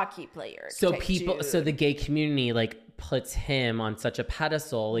a hockey player. So the gay community like puts him on such a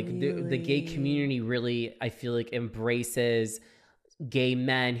pedestal. Like the gay community really, I feel like embraces gay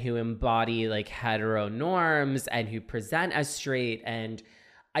men who embody like hetero norms and who present as straight. And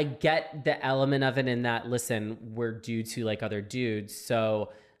I get the element of it in that, listen, we're dudes who like other dudes.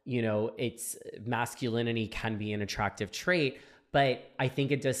 So, it's masculinity can be an attractive trait, but I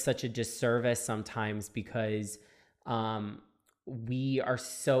think it does such a disservice sometimes because, we are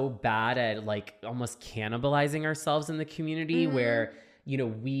so bad at like almost cannibalizing ourselves in the community where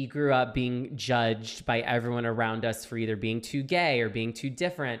we grew up being judged by everyone around us for either being too gay or being too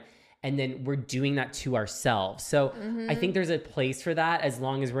different. And then we're doing that to ourselves. So I think there's a place for that as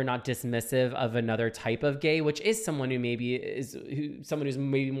long as we're not dismissive of another type of gay, which is someone someone who's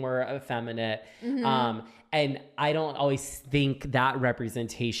maybe more effeminate. And I don't always think that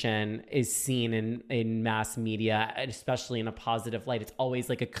representation is seen in mass media, especially in a positive light. It's always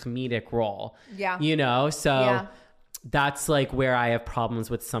like a comedic role. Yeah. So that's like where I have problems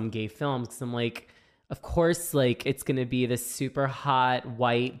with some gay films. 'Cause I'm like, of course, like it's going to be this super hot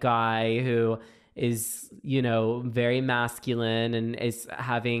white guy who is, very masculine and is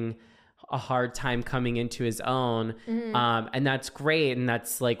having a hard time coming into his own. And that's great. And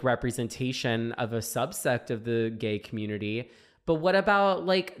that's like representation of a subsect of the gay community. But what about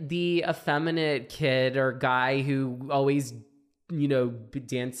like the effeminate kid or guy who always,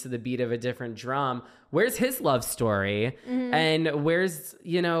 dance to the beat of a different drum? Where's his love story? And where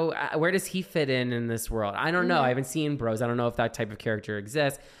does he fit in this world? I don't know. I haven't seen Bros. I don't know if that type of character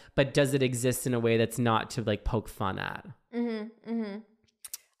exists, but does it exist in a way that's not to like poke fun at?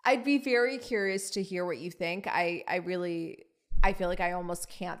 I'd be very curious to hear what you think. I feel like I almost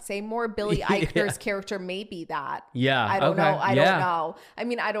can't say more. Billy Eichner's character may be that. Yeah. I don't know. I don't know. I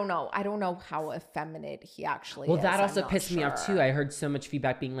mean, I don't know. I don't know how effeminate he actually is. Well, that also pissed me off too. I heard so much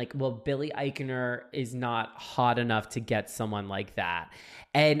feedback being like, well, Billy Eichner is not hot enough to get someone like that.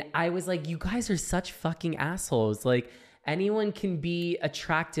 And I was like, you guys are such fucking assholes. Like, anyone can be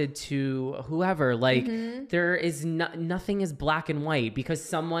attracted to whoever. Like there is nothing is black and white because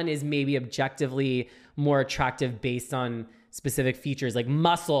someone is maybe objectively more attractive based on specific features like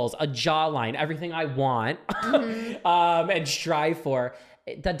muscles, a jawline, everything I want and strive for.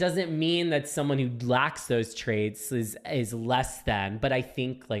 That doesn't mean that someone who lacks those traits is less than. But I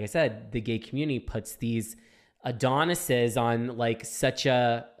think, like I said, the gay community puts these Adonises on like such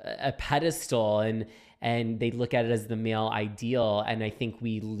a pedestal and they look at it as the male ideal. And I think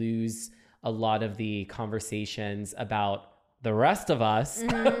we lose a lot of the conversations about the rest of us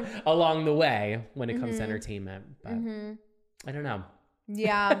along the way when it comes to entertainment. But I don't know.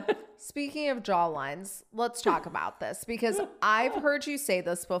 Yeah. Speaking of jawlines, let's talk about this, because I've heard you say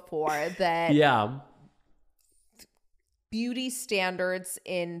this before, that beauty standards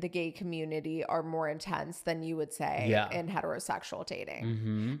in the gay community are more intense than you would say in heterosexual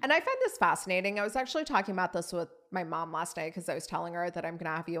dating. And I find this fascinating. I was actually talking about this with my mom last night, because I was telling her that I'm going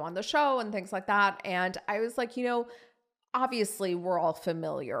to have you on the show and things like that. And I was like, you know, obviously we're all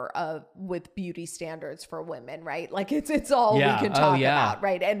familiar with beauty standards for women, right? Like it's all we can talk about,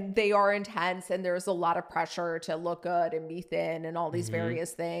 right? And they are intense, and there's a lot of pressure to look good and be thin and all these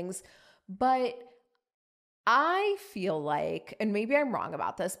various things. But I feel like, and maybe I'm wrong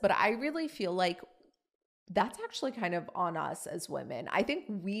about this, but I really feel like that's actually kind of on us as women. I think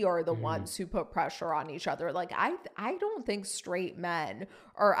we are the ones who put pressure on each other. Like I don't think straight men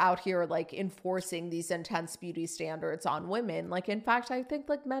are out here like enforcing these intense beauty standards on women. Like, in fact, I think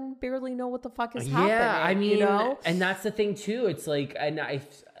like men barely know what the fuck is happening. Yeah, I mean, you know? And that's the thing too. It's like, and I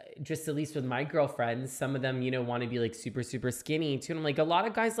just, at least with my girlfriends, some of them, you know, want to be like super, super skinny too. And I'm like, a lot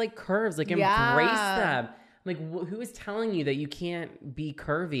of guys like curves, like embrace them. Like, who is telling you that you can't be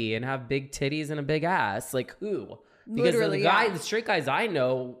curvy and have big titties and a big ass? Like, who? Because literally, the straight guys I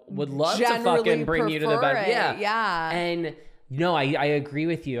know would love to fucking bring you to the bed. Yeah. And, you know, I agree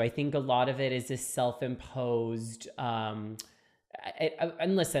with you. I think a lot of it is this self-imposed, and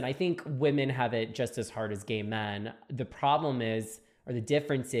listen, I think women have it just as hard as gay men. The problem is, or the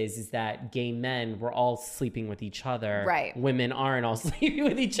difference is that gay men, we're all sleeping with each other. Right. Women aren't all sleeping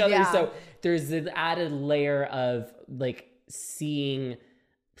with each other. Yeah. So there's an added layer of like seeing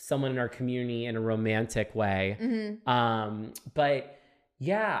someone in our community in a romantic way. But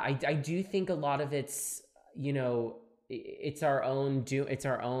yeah, I do think a lot of it's, you know, it's our own it's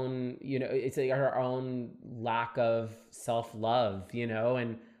our own, you know, it's our own lack of self-love, you know,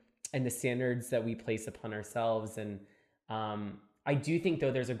 and the standards that we place upon ourselves. And, I do think,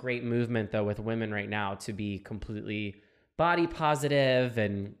 though, there's a great movement, though, with women right now to be completely body positive.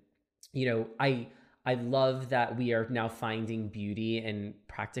 And, you know, I love that we are now finding beauty in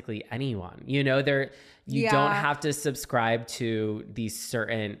practically anyone. You know, you don't have to subscribe to these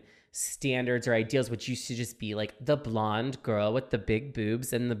certain standards or ideals, which used to just be like the blonde girl with the big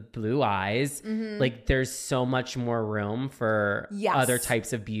boobs and the blue eyes. Like, there's so much more room for other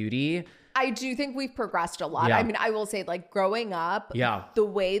types of beauty. I do think we've progressed a lot. I mean, I will say, like, growing up, the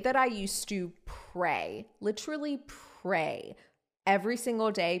way that I used to pray, literally pray every single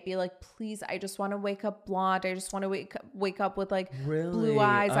day, be like, please, I just want to wake up blonde. I just want to wake up with like blue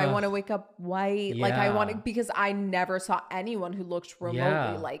eyes. I want to wake up white. Like I want to, because I never saw anyone who looked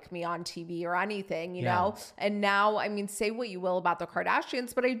remotely like me on TV or anything, you know? And now, I mean, say what you will about the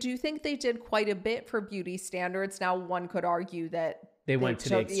Kardashians, but I do think they did quite a bit for beauty standards. Now, one could argue that they went to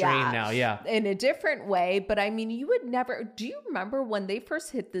the extreme now, in a different way. But I mean, you would never, do you remember when they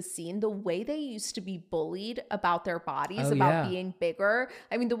first hit the scene, the way they used to be bullied about their bodies, about being bigger?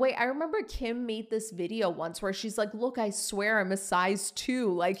 I mean, the way, I remember Kim made this video once where she's like, look, I swear I'm a size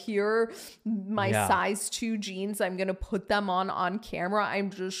 2. Like, here, my size 2 jeans, I'm going to put them on camera. I'm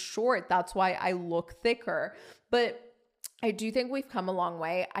just short. That's why I look thicker. But I do think we've come a long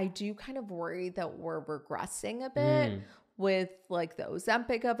way. I do kind of worry that we're regressing a bit with like the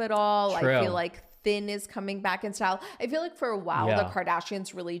Ozempic of it all. True. I feel like thin is coming back in style. I feel like for a while the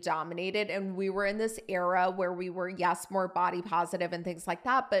Kardashians really dominated, and we were in this era where we were, yes, more body positive and things like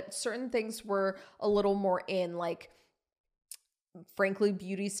that, but certain things were a little more in, like, frankly,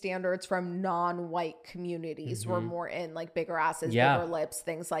 beauty standards from non-white communities were more in, like bigger asses, bigger lips,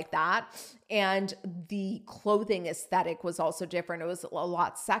 things like that. And the clothing aesthetic was also different. It was a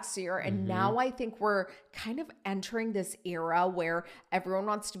lot sexier. And now I think we're kind of entering this era where everyone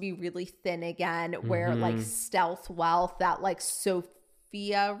wants to be really thin again, where like stealth wealth, that like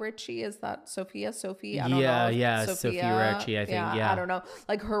Sophia Richie, is that Sophie? I don't know. Sophia Richie, I think. I don't know.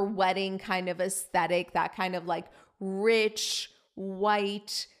 Like her wedding kind of aesthetic, that kind of like rich,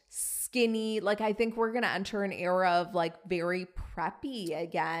 white, skinny. Like, I think we're going to enter an era of like very preppy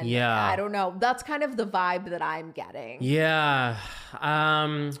again. Yeah. I don't know. That's kind of the vibe that I'm getting. Yeah.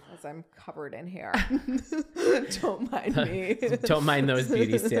 As I'm covered in hair. Don't mind me. Don't mind those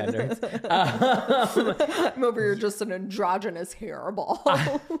beauty standards. I'm over here just an androgynous hairball.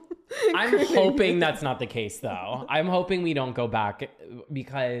 I'm hoping that's not the case, though. I'm hoping we don't go back,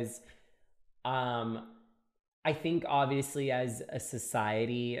 because I think obviously as a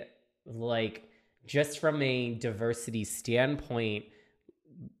society, like just from a diversity standpoint,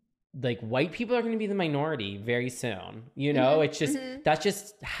 like white people are going to be the minority very soon. You know, it's just, that's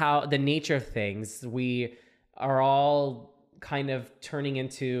just how the nature of things. We are all kind of turning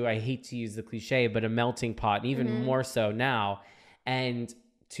into, I hate to use the cliche, but a melting pot, and even more so now. And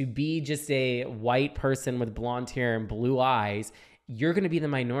to be just a white person with blonde hair and blue eyes, you're going to be the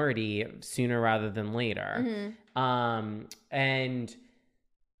minority sooner rather than later. And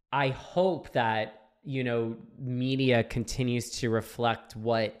I hope that, you know, media continues to reflect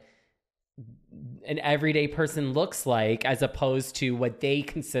what an everyday person looks like, as opposed to what they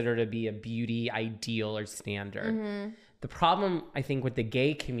consider to be a beauty ideal or standard. The problem, I think, with the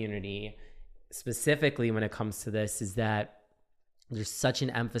gay community, specifically when it comes to this, is that there's such an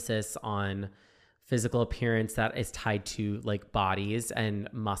emphasis on physical appearance that is tied to like bodies and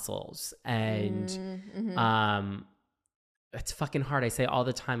muscles. And it's fucking hard. I say all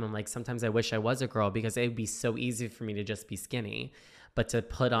the time, I'm like, sometimes I wish I was a girl, because it would be so easy for me to just be skinny. But to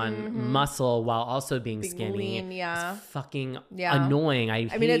put on muscle while also being skinny lean, is fucking annoying.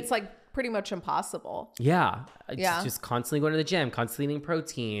 I mean, it's like pretty much impossible. Yeah. Just constantly going to the gym, constantly eating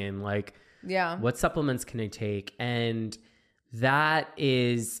protein. Like, what supplements can I take? And that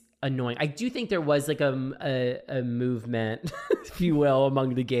is annoying. I do think there was like a movement, if you will,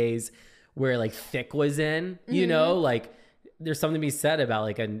 among the gays where like thick was in, you know, like there's something to be said about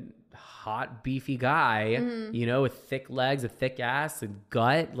like a hot, beefy guy, you know, with thick legs, a thick ass, and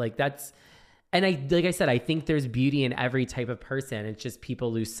gut. Like that's, and like I said, I think there's beauty in every type of person. It's just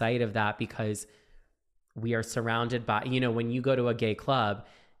people lose sight of that because we are surrounded by, you know, when you go to a gay club,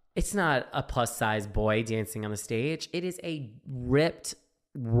 it's not a plus size boy dancing on the stage. It is a ripped,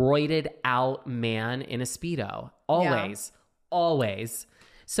 roided out man in a Speedo. Always.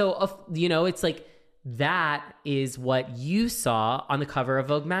 So, you know, it's like, that is what you saw on the cover of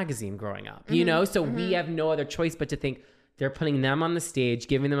Vogue magazine growing up, you know? So we have no other choice but to think they're putting them on the stage,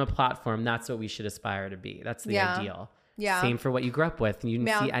 giving them a platform. That's what we should aspire to be. That's the ideal. Yeah. Same for what you grew up with. You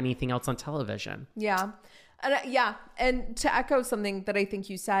didn't see anything else on television. Yeah. And and to echo something that I think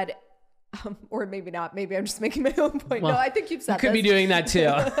you said, or maybe not, maybe I'm just making my own point. Well, no, I think you've said you could be doing that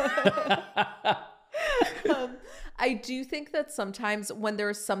too. I do think that sometimes when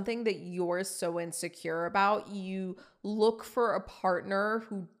there's something that you're so insecure about, you look for a partner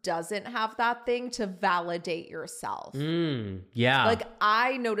who doesn't have that thing to validate yourself. Yeah. Like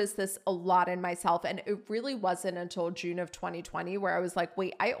I noticed this a lot in myself, and it really wasn't until June of 2020 where I was like,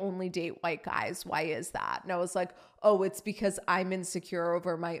 wait, I only date white guys. Why is that? And I was like, oh, it's because I'm insecure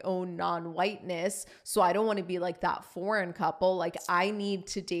over my own non-whiteness. So I don't want to be like that foreign couple. Like I need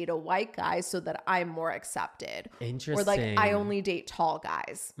to date a white guy so that I'm more accepted. Interesting. Or like I only date tall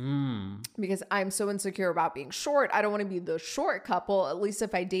guys because I'm so insecure about being short. I don't want to be the short couple. At least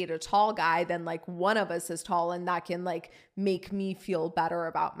if I date a tall guy, then like one of us is tall, and that can like make me feel better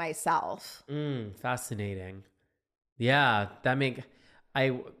about myself. Fascinating. Yeah,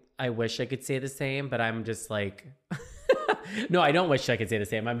 I wish I could say the same, but I'm just like, no, I don't wish I could say the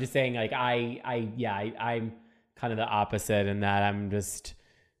same. I'm just saying like, I'm kind of the opposite in that I'm just,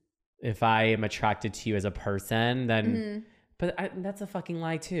 if I am attracted to you as a person, then, but that's a fucking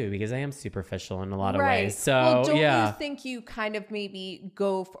lie too, because I am superficial in a lot of ways. So well, don't you think you kind of maybe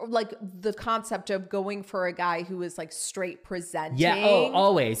go for like the concept of going for a guy who is like straight presenting? Yeah. Oh,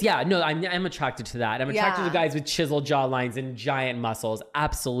 always. Yeah. No, I'm attracted to that. I'm attracted to guys with chiseled jawlines and giant muscles.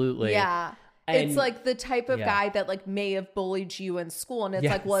 Absolutely. Yeah. And it's like the type of guy that like may have bullied you in school, and it's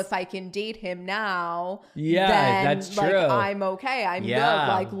like, well, if I can date him now, then that's like true. I'm okay. I'm good.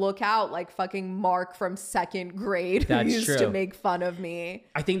 Like look out, like fucking Mark from second grade who used to make fun of me.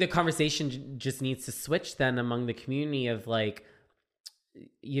 I think the conversation just needs to switch then among the community of like,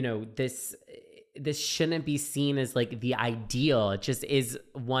 you know, this shouldn't be seen as like the ideal. It just is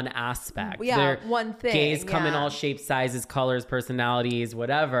one aspect. Yeah, one thing. Gays come in all shapes, sizes, colors, personalities,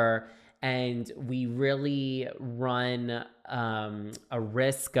 whatever. And we really run a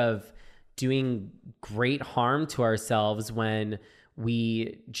risk of doing great harm to ourselves when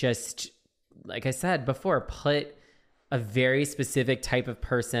we just, like I said before, put a very specific type of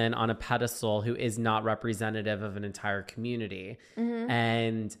person on a pedestal who is not representative of an entire community.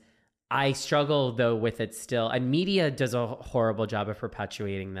 And I struggle though with it still. And media does a horrible job of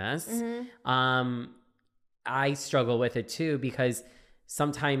perpetuating this. I struggle with it too, because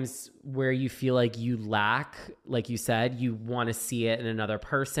sometimes where you feel like you lack, like you said, you want to see it in another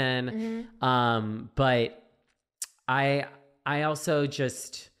person. But I also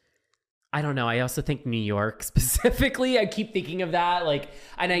just, I don't know. I also think New York specifically, I keep thinking of that. Like,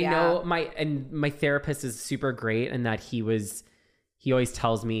 and I know my therapist is super great in that he always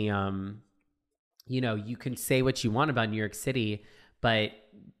tells me, you know, you can say what you want about New York City, but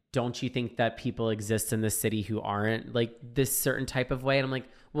don't you think that people exist in this city who aren't like this certain type of way? And I'm like,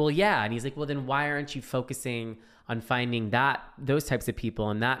 well, yeah. And he's like, well, then why aren't you focusing on finding those types of people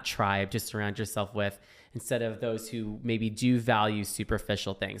and that tribe to surround yourself with, instead of those who maybe do value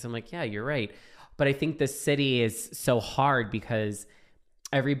superficial things? I'm like, yeah, you're right. But I think the city is so hard because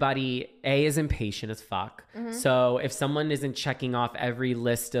everybody is impatient as fuck. So if someone isn't checking off every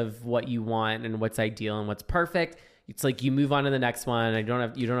list of what you want and what's ideal and what's perfect, it's like you move on to the next one.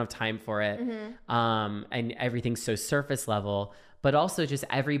 You don't have time for it. And everything's so surface level. But also just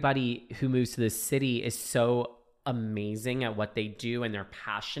everybody who moves to this city is so amazing at what they do and they're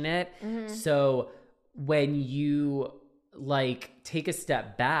passionate. So when you like take a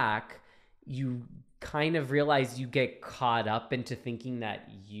step back, you kind of realize you get caught up into thinking that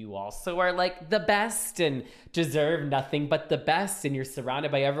you also are like the best and deserve nothing but the best, and you're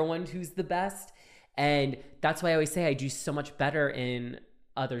surrounded by everyone who's the best. And that's why I always say I do so much better in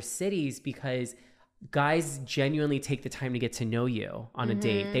other cities, because guys genuinely take the time to get to know you on a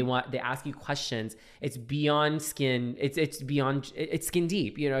date. They ask you questions. It's beyond skin. It's skin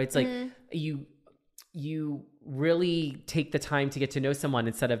deep. You know, it's like you really take the time to get to know someone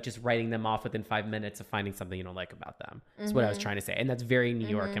instead of just writing them off within 5 minutes of finding something you don't like about them. That's what I was trying to say. And that's very New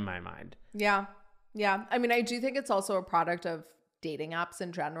York in my mind. Yeah. Yeah. I mean, I do think it's also a product of dating apps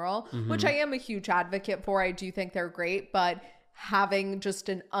in general, which I am a huge advocate for. I do think they're great, but having just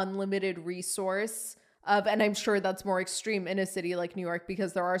an unlimited resource of, and I'm sure that's more extreme in a city like New York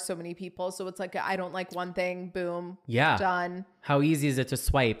because there are so many people. So it's like, I don't like one thing, boom, done. How easy is it to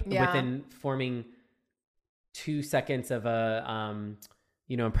swipe within forming 2 seconds of a,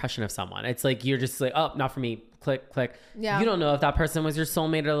 impression of someone? It's like, you're just like, oh, not for me. Click, click. Yeah. You don't know if that person was your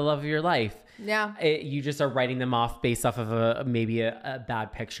soulmate or the love of your life. Yeah. You just are writing them off based off of maybe a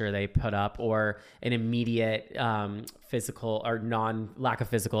bad picture they put up, or an immediate physical or lack of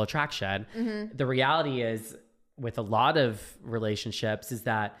physical attraction. The reality is, with a lot of relationships, is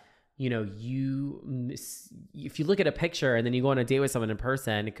that, if you look at a picture and then you go on a date with someone in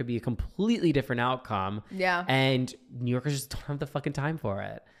person, it could be a completely different outcome. Yeah. And New Yorkers just don't have the fucking time for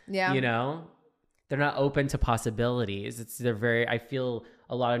it. Yeah. They're not open to possibilities. I feel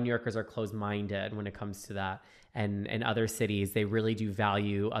a lot of New Yorkers are closed-minded when it comes to that. And in other cities, they really do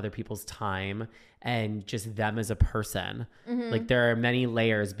value other people's time and just them as a person. Like, there are many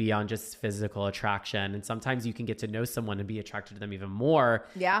layers beyond just physical attraction. And sometimes you can get to know someone and be attracted to them even more.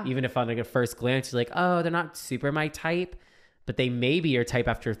 Yeah. Even if on like a first glance, you're like, oh, they're not super my type, but they may be your type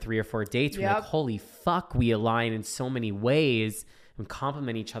after 3 or 4 dates. You're like, holy fuck, we align in so many ways and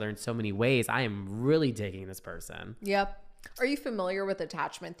complement each other in so many ways. I am really digging this person. Yep. Are you familiar with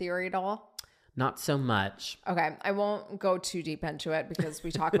attachment theory at all? Not so much. Okay. I won't go too deep into it because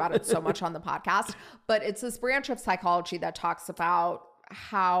we talk about it so much on the podcast, but it's this branch of psychology that talks about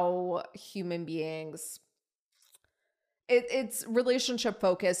how human beings, it's relationship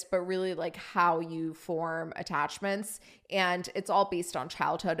focused, but really like how you form attachments. And it's all based on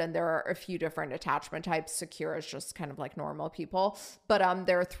childhood. And there are a few different attachment types. Secure is just kind of like normal people. But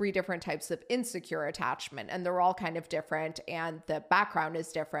there are 3 different types of insecure attachment, and they're all kind of different. And the background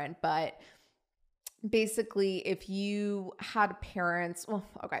is different. But basically, if you had parents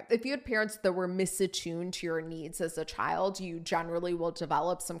that were misattuned to your needs as a child, you generally will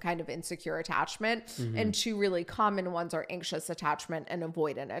develop some kind of insecure attachment. And 2 really common ones are anxious attachment and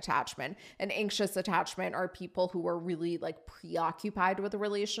avoidant attachment. And anxious attachment are people who are really like preoccupied with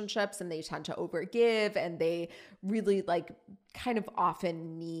relationships, and they tend to overgive, and they really like kind of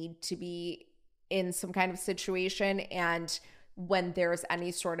often need to be in some kind of situation. And when there's any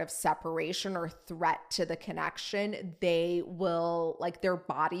sort of separation or threat to the connection, they will, like, their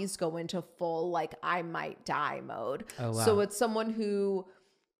bodies go into full, like, I might die mode. Oh, wow. So it's someone who,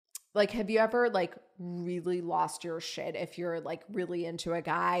 like, have you ever like really lost your shit if you're like really into a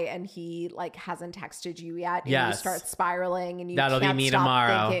guy and he like hasn't texted you yet, and you start spiraling and you That'll can't be me stop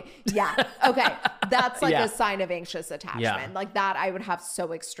tomorrow. thinking. Yeah. Okay. That's like a sign of anxious attachment. Like that I would have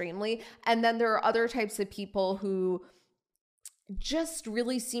so extremely. And then there are other types of people who just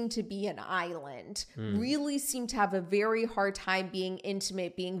really seem to be an island, really seem to have a very hard time being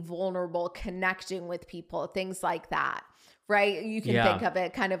intimate, being vulnerable, connecting with people, things like that. Right? You can think of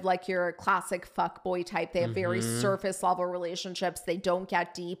it kind of like your classic fuckboy type. They have very surface level relationships. They don't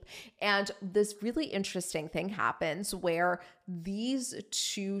get deep. And this really interesting thing happens where these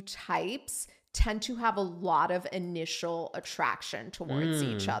 2 types tend to have a lot of initial attraction towards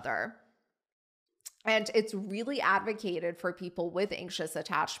each other. And it's really advocated for people with anxious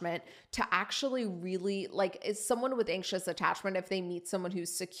attachment to actually really, like, is someone with anxious attachment, if they meet someone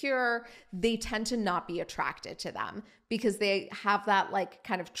who's secure, they tend to not be attracted to them because they have that like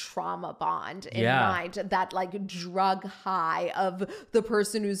kind of trauma bond in mind, that like drug high of the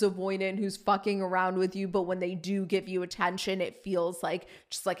person who's avoidant, who's fucking around with you. But when they do give you attention, it feels like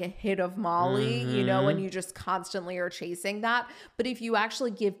just like a hit of Molly, you know, and you just constantly are chasing that. But if you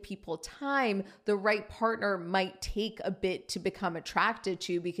actually give people time, the right partner might take a bit to become attracted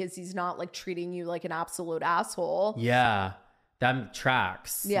to, because he's not like treating you like an absolute asshole. Yeah, that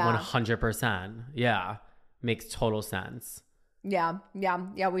tracks. Yeah. 100%. Yeah, makes total sense. Yeah.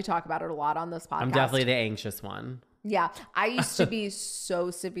 We talk about it a lot on this podcast. I'm definitely the anxious one. Yeah. I used to be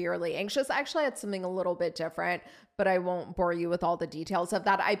so severely anxious. I actually had something a little bit different, but I won't bore you with all the details of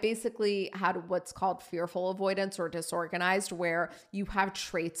that. I basically had what's called fearful avoidance or disorganized, where you have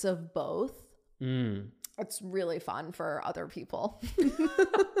traits of both. It's really fun for other people.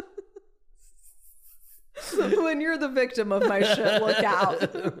 When you're the victim of my shit, look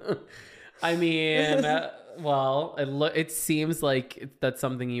out. I mean, well, it seems like that's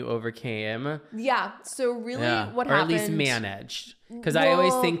something you overcame. Yeah. So really what happened... Or at least managed. Because I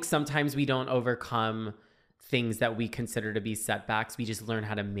always think sometimes we don't overcome things that we consider to be setbacks. We just learn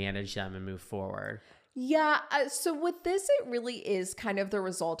how to manage them and move forward. Yeah. So with this, it really is kind of the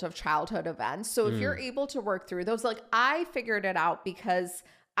result of childhood events. So if you're able to work through those, like I figured it out because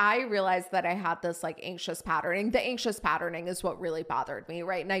I realized that I had this like anxious patterning. The anxious patterning is what really bothered me,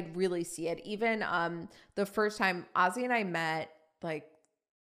 right? And I'd really see it. Even the first time Ozzy and I met, like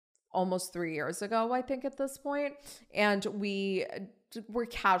almost 3 years ago, I think at this point, and we were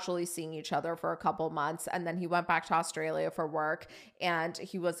casually seeing each other for a couple months, and then he went back to Australia for work, and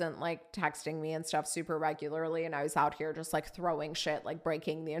he wasn't like texting me and stuff super regularly, and I was out here just like throwing shit, like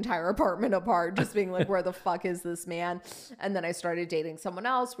breaking the entire apartment apart, just being like, where the fuck is this man? And then I started dating someone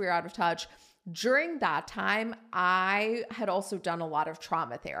else. We were out of touch. During that time, I had also done a lot of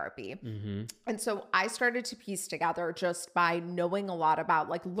trauma therapy. And so I started to piece together, just by knowing a lot about,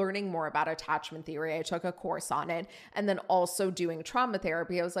 like, learning more about attachment theory. I took a course on it, and then also doing trauma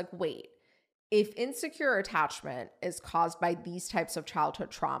therapy. I was like, wait, if insecure attachment is caused by these types of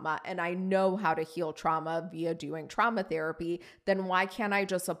childhood trauma, and I know how to heal trauma via doing trauma therapy, then why can't I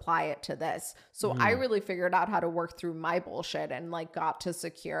just apply it to this? So I really figured out how to work through my bullshit and like got to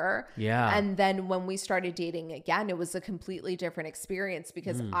secure. Yeah. And then when we started dating again, it was a completely different experience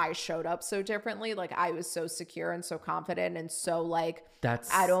because I showed up so differently. Like I was so secure and so confident and so like,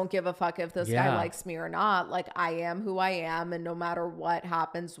 I don't give a fuck if this guy likes me or not. Like I am who I am. And no matter what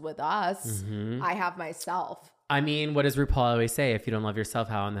happens with us, I have myself. I mean, what does RuPaul always say? If you don't love yourself,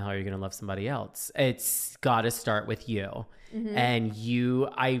 how in the hell are you going to love somebody else? It's got to start with you. And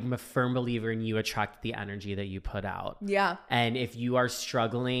I'm a firm believer in you attract the energy that you put out. Yeah. And if you are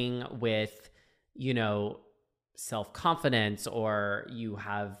struggling with, you know, self-confidence, or you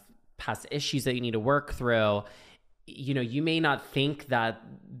have past issues that you need to work through, you know, you may not think that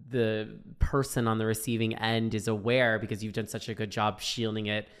the person on the receiving end is aware because you've done such a good job shielding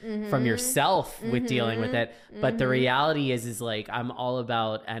it from yourself with dealing with it. But the reality is like, I'm all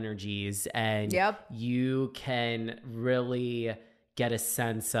about energies, and you can really get a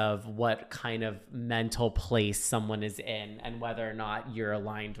sense of what kind of mental place someone is in and whether or not you're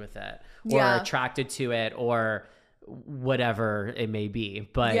aligned with it or attracted to it or whatever it may be.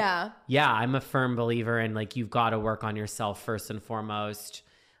 But yeah, I'm a firm believer in like, you've got to work on yourself first and foremost.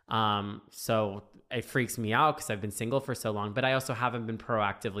 So it freaks me out because I've been single for so long, but I also haven't been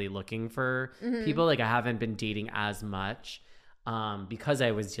proactively looking for people. Like I haven't been dating as much, because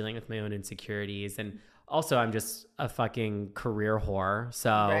I was dealing with my own insecurities. And also I'm just a fucking career whore.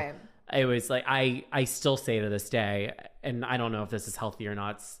 So it was like, I still say to this day, and I don't know if this is healthy or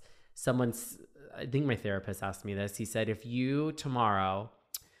not. I think my therapist asked me this. He said, if you tomorrow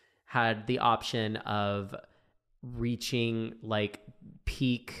had the option of reaching like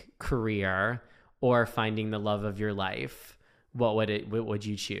peak career or finding the love of your life, what would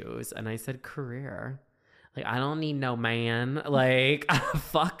you choose? And I said, career. Like, I don't need no man. Like,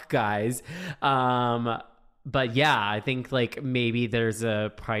 fuck guys. But yeah, I think like maybe there's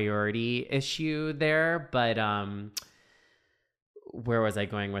a priority issue there, but, where was I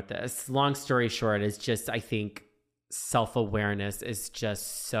going with this? Long story short is just, I think self-awareness is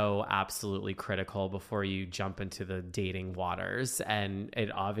just so absolutely critical before you jump into the dating waters. And it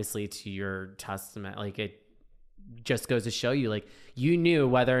obviously, to your testament, like it just goes to show you, like you knew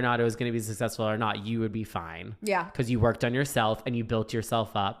whether or not it was going to be successful or not, you would be fine. Yeah. Because you worked on yourself and you built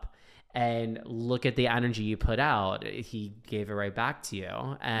yourself up. And look at the energy you put out. He gave it right back to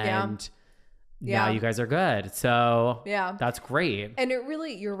you. And now you guys are good. So Yeah. that's great. And it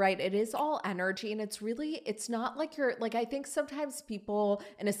really, you're right. It is all energy. And it's not like you're like, I think sometimes people,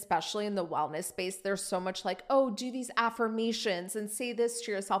 and especially in the wellness space, there's so much like, oh, do these affirmations and say this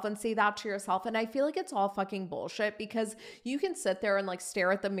to yourself and say that to yourself. And I feel like it's all fucking bullshit, because you can sit there and like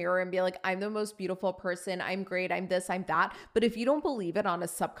stare at the mirror and be like, I'm the most beautiful person. I'm great. I'm this, I'm that. But if you don't believe it on a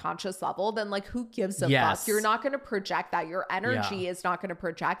subconscious level, then like, who gives a fuck? You're not going to project that. Your energy is not going to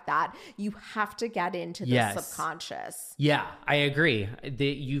project that. You have to get into the subconscious. Yeah, I agree.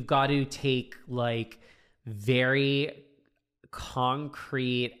 You've got to take like very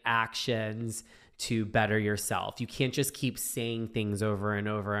concrete actions to better yourself. You can't just keep saying things over and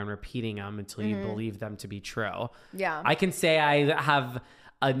over and repeating them until you believe them to be true. Yeah. I can say I have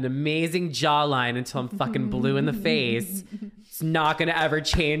an amazing jawline until I'm fucking blue in the face. It's not going to ever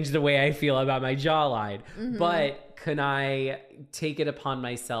change the way I feel about my jawline. But can I take it upon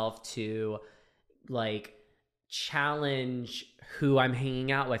myself to like challenge who I'm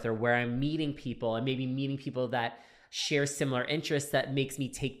hanging out with or where I'm meeting people, and maybe meeting people that share similar interests that makes me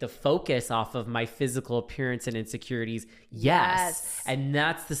take the focus off of my physical appearance and insecurities? Yes. And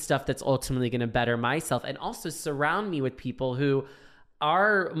that's the stuff that's ultimately going to better myself, and also surround me with people who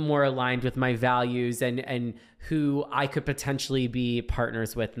are more aligned with my values and who I could potentially be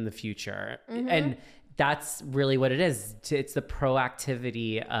partners with in the future. And that's really what it is. It's the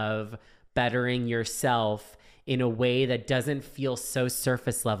proactivity of bettering yourself in a way that doesn't feel so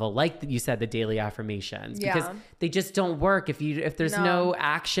surface level, like you said, the daily affirmations, because they just don't work if there's no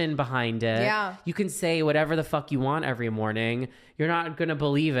action behind it. You can say whatever the fuck you want every morning. You're not going to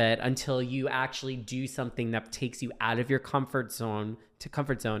believe it until you actually do something that takes you out of your comfort zone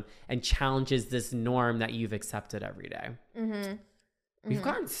and challenges this norm that you've accepted every day. We've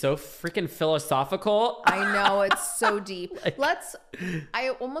gotten so freaking philosophical. I know, it's so deep. I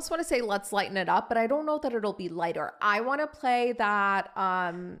almost want to say let's lighten it up, but I don't know that it'll be lighter. I want to play that.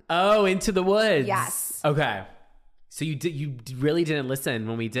 Into the Woods. Yes. Okay. So you really didn't listen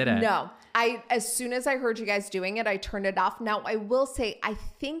when we did it? No. As soon as I heard you guys doing it, I turned it off. Now, I will say, I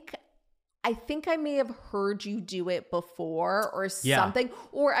think I may have heard you do it before or something,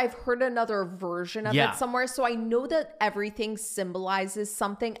 or I've heard another version of it somewhere. So I know that everything symbolizes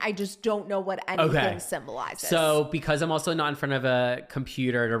something. I just don't know what anything symbolizes. So because I'm also not in front of a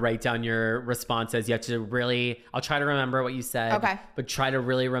computer to write down your responses, you have to really, I'll try to remember what you said, but try to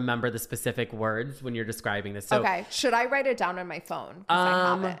really remember the specific words when you're describing this. So, should I write it down on my phone? I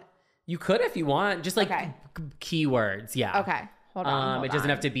have it. You could if you want, just like keywords. Yeah. Okay. Hold on. It doesn't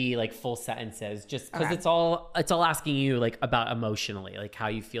have to be like full sentences, just because it's all asking you like about emotionally, like how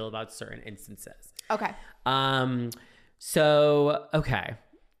you feel about certain instances. Okay. So,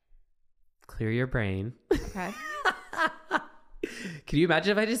 clear your brain. Okay. Can you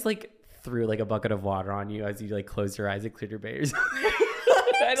imagine if I just like threw like a bucket of water on you as you like close your eyes and cleared your brain?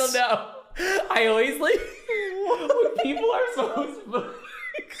 I don't know. I always like when people are so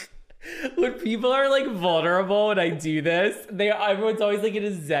when people are like vulnerable when I do this, everyone's always like in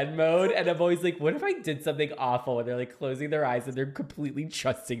a Zen mode, and I'm always like, what if I did something awful? And they're like closing their eyes and they're completely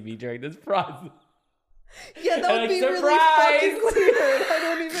trusting me during this process. Yeah, that would be really fucking weird. I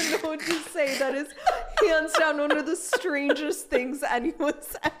don't even know what to say. That is hands down one of the strangest things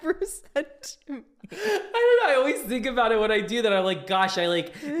anyone's ever said to me. I don't know. I always think about it when I do that. I'm like, gosh,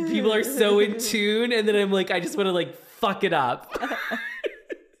 people are so in tune, and then I'm like, I just want to like fuck it up.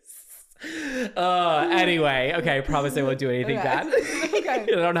 Anyway, I promise I won't do anything bad. I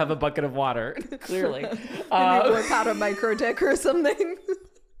don't have a bucket of water, clearly. Maybe whip out a micro dick or something.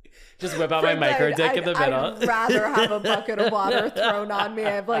 Just whip out my micro dick in the middle. I'd rather have a bucket of water thrown on me.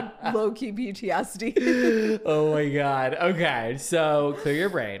 I have like low-key PTSD. Oh my God. Okay, so clear your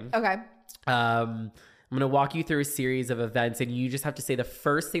brain. Okay. I'm going to walk you through a series of events, and you just have to say the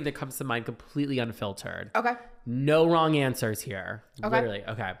first thing that comes to mind completely unfiltered. Okay. No wrong answers here. Okay. Literally.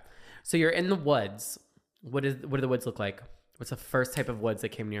 Okay. So you're in the woods. What do the woods look like? What's the first type of woods that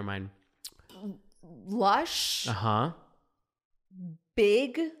came to your mind? Lush.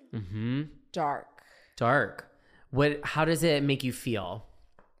 Big. Dark. How does it make you feel?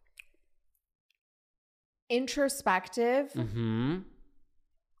 Introspective.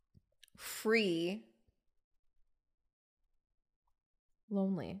 Free.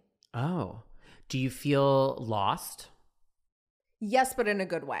 Lonely. Oh. Do you feel lost? Yes, but in a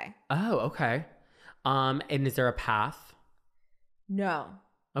good way. Oh, okay. And is there a path? No.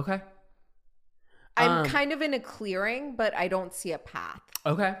 Okay. I'm kind of in a clearing, but I don't see a path.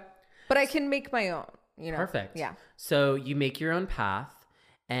 Okay. But I can make my own, Perfect. Yeah. So you make your own path,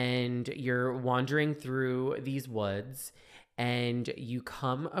 and you're wandering through these woods, and you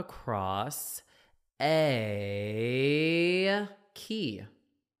come across a key.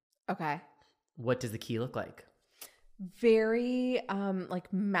 Okay. What does the key look like? Very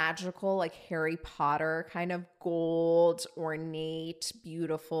like magical, like Harry Potter, kind of gold, ornate,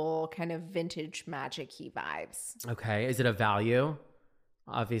 beautiful, kind of vintage magic-y vibes. Okay. Is it a value?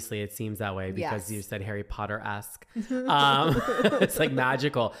 Obviously, it seems that way because Yes. you said Harry Potter-esque. It's like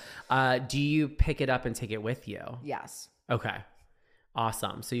magical. Do you pick it up and take it with you? Yes. Okay.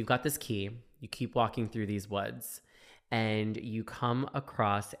 Awesome. So you've got this key. You keep walking through these woods and you come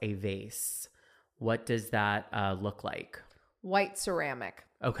across a vase. What does that look like? White ceramic.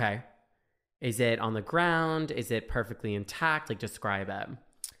 Okay. Is it on the ground? Is it perfectly intact? Like, describe it.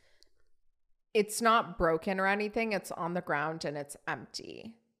 It's not broken or anything. It's on the ground and it's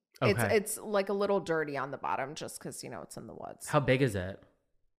empty. Okay. It's like a little dirty on the bottom just because, it's in the woods. How big is it?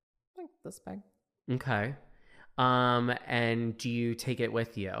 Like this big. Okay. And do you take it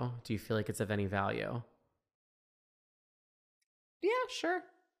with you? Do you feel like it's of any value? Yeah, sure.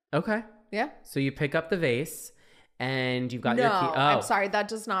 Okay. Yeah. So you pick up the vase and you've got No, your key. Oh. I'm sorry. That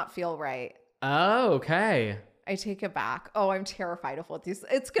does not feel right. Oh, okay. I take it back. Oh, I'm terrified of what these.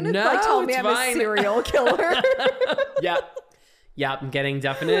 It's gonna No, tell me it's I'm fine. a serial killer. Yep, I'm getting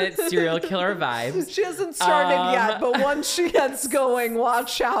definite serial killer vibes. She hasn't started yet, but once she gets going,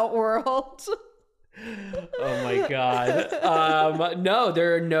 watch out, world. Oh my God. No,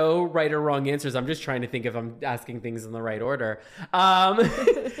 there are no right or wrong answers. I'm just trying to think if I'm asking things in the right order.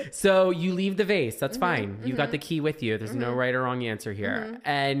 So you leave the vase. That's fine. You got the key with you. There's no right or wrong answer here.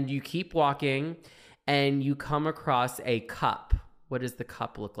 And you keep walking and you come across a cup. What does the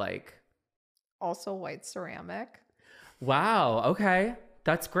cup look like? Also white ceramic. Wow. Okay.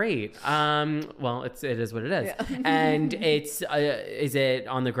 That's great. Well, it is what it is. Yeah. And it's, is it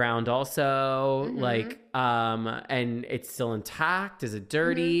on the ground also? Like, and it's still intact? Is it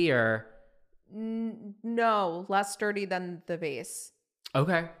dirty or? No, less dirty than the vase.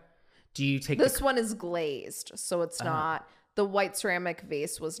 Okay. Do you take This one is glazed, so it's not. The white ceramic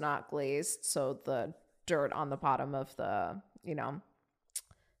vase was not glazed, so the dirt on the bottom of the,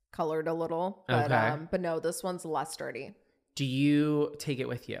 colored a little. But Okay. But no, this one's less dirty. do you take it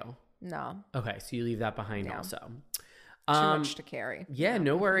with you? No, Okay. So you leave that behind Yeah. also. too much to carry. Yeah,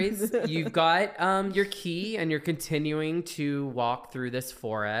 no worries. You've got your key and you're continuing to walk through this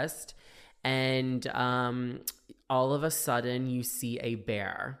forest and all of a sudden you see a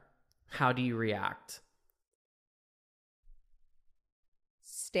bear. How do you react?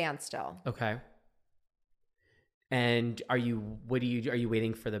 Stand still. Okay. And are you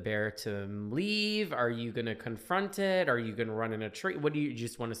waiting for the bear to leave? Are you going to confront it? Are you going to run in a tree? What do you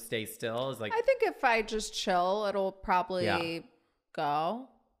just want to stay still? Is like, I think if I just chill, it'll probably go.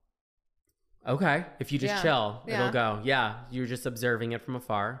 okay. If you just Yeah. chill, Yeah. it'll go. Yeah. You're just observing it from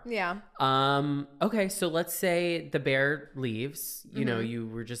afar. Yeah. Okay. So let's say the bear leaves, you know,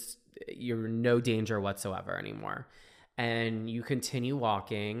 you're no danger whatsoever anymore. And you continue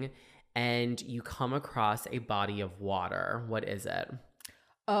walking and you come across a body of water. What is it?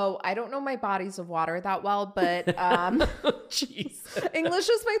 Oh, I don't know my bodies of water that well, but Jeez. English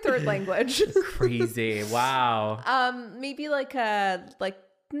is my third language. Crazy. Wow. Maybe like a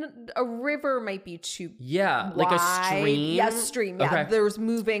river might be too Yeah. Like a wide. stream. Yes, stream. Yeah, Okay. there's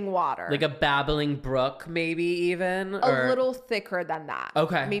moving water. Like a babbling brook, maybe even. a little thicker than that.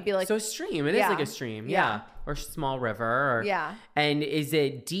 Okay. Maybe like so a stream. It is Yeah. like a stream. Yeah. Yeah. Or small river. Or, Yeah. And is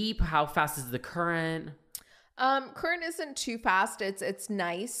it deep? How fast is the current? Current isn't too fast. It's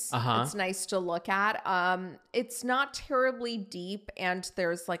nice. Uh-huh. It's nice to look at. It's not terribly deep, and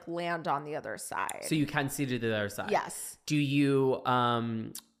there's like land on the other side. So you can see to the other side. Yes. Do you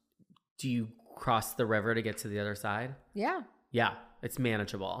cross the river to get to the other side? Yeah. Yeah. It's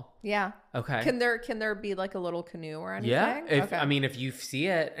manageable. Yeah. Okay. Can there be like a little canoe or anything? Yeah. Okay. If you see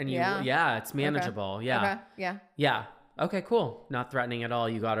it and it's manageable. Okay. Yeah. Okay. Yeah. Yeah. Okay, cool. Not threatening at all.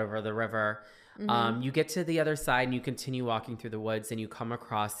 You got over the river. You get to the other side and you continue walking through the woods and you come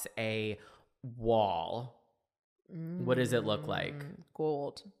across a wall. What does it look like?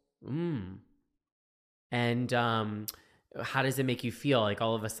 Gold. And how does it make you feel? Like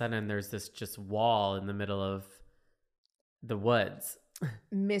all of a sudden there's this just wall in the middle of the woods.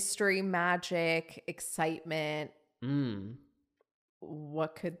 Mystery, magic, excitement.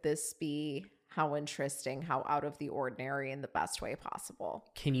 What could this be? How interesting, how out of the ordinary in the best way possible.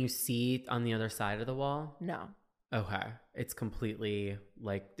 Can you see on the other side of the wall? No. Okay. It's completely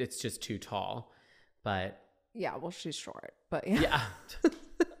like, it's just too tall. But Yeah, well, she's short, but yeah.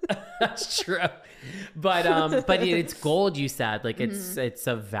 That's true. But it's gold, you said. Like it's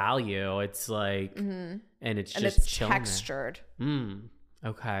a value. It's like and it's just And it's chilling there. textured.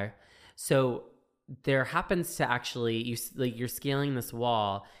 Okay. So there happens to actually, you're scaling this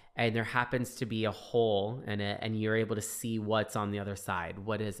wall and there happens to be a hole in it and you're able to see what's on the other side.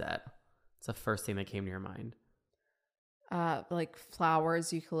 What is it? It's the first thing that came to your mind. Like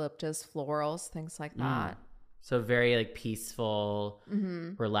flowers, eucalyptus, florals, things like that. So very like peaceful,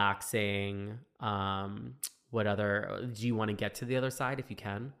 relaxing. What other, do you want to get to the other side if you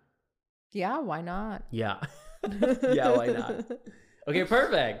can? Yeah, why not? Yeah. Yeah, why not? Okay,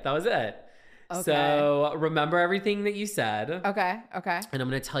 perfect. That was it. Okay. So remember everything that you said. Okay. And I'm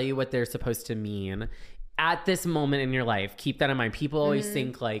going to tell you what they're supposed to mean at this moment in your life. Keep that in mind. People always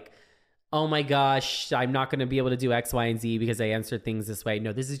think like, oh my gosh, I'm not going to be able to do X, Y, and Z because I answered things this way.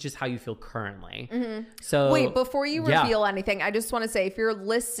 No, this is just how you feel currently. So wait, before you reveal anything, I just want to say, if you're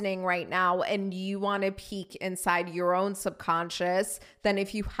listening right now and you want to peek inside your own subconscious, then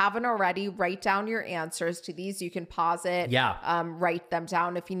if you haven't already, write down your answers to these. You can pause it. Write them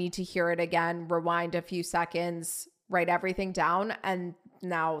down. If you need to hear it again, rewind a few seconds, write everything down, and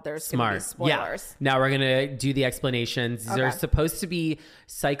now there's going to be spoilers. Now we're going to do the explanations. These are supposed to be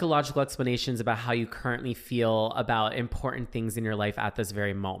psychological explanations about how you currently feel about important things in your life at this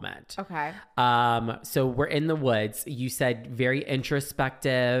very moment. Okay. So we're in the woods. You said very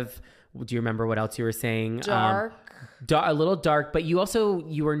introspective. Do you remember what else you were saying? Dark. A little dark, but you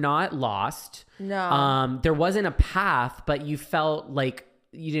were not lost. No. There wasn't a path, but you felt like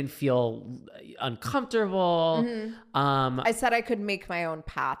you didn't feel uncomfortable. I said I could make my own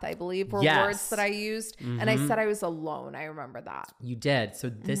path, I believe, were words that I used. And I said I was alone. I remember that. You did. So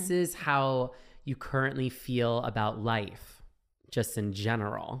this is how you currently feel about life, just in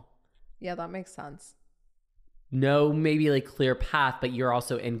general. Yeah, that makes sense. No, maybe like clear path, but you're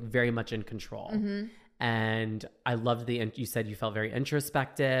also very much in control. And I loved you said you felt very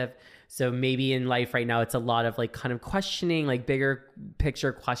introspective. So maybe in life right now, it's a lot of like kind of questioning, like bigger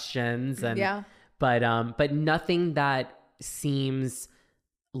picture questions. And, but nothing that seems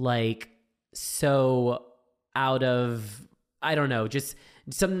like so out of, I don't know, just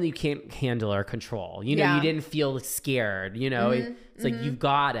something that you can't handle or control. You know, you didn't feel scared, you know, it's like, you've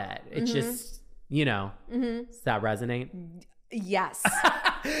got it. It's just, you know, does that resonate? Yes.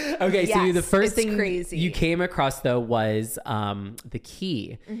 Okay, yes, so the first thing crazy. You came across though was the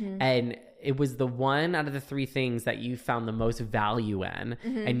key, and it was the one out of the three things that you found the most value in,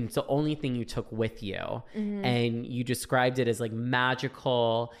 and it's the only thing you took with you, and you described it as like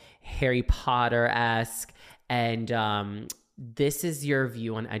magical, Harry Potter-esque, and this is your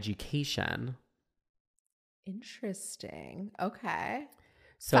view on education. Interesting. Okay.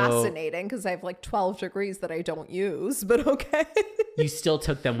 So, fascinating, because I have like 12 degrees that I don't use, but okay. You still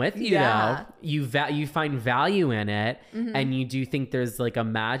took them with you though. You find value in it, and you do think there's like a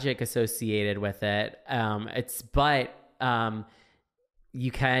magic associated with it.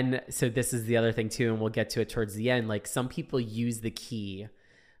 You can, so this is the other thing too, and we'll get to it towards the end. Like some people use the key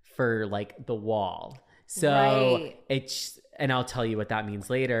for like the wall. So and I'll tell you what that means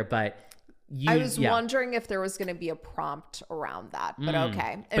later, but I was wondering if there was going to be a prompt around that, but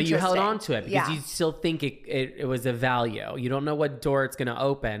okay. But you held on to it because you still think it was a value. You don't know what door it's going to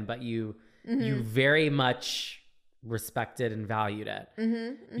open, but you very much respected and valued it.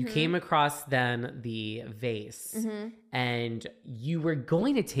 You came across then the vase, and you were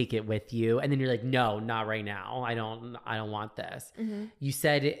going to take it with you, and then you're like, no, not right now. I don't want this. You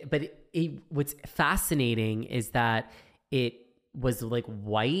said, but what's fascinating is that it was like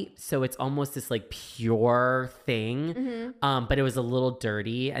white, so it's almost this like pure thing, but it was a little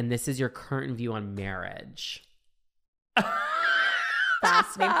dirty. And this is your current view on marriage.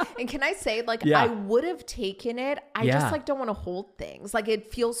 Fascinating. And can I say, like, I would have taken it. I just like don't want to hold things. Like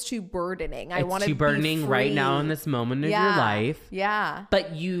it feels too burdening. I want to be free. It's too burdening right now in this moment of your life. Yeah.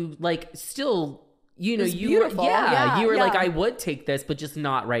 But you like still, you know, you beautiful. were, you were like, I would take this, but just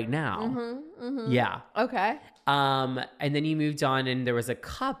not right now. Yeah. Okay. And then you moved on, and there was a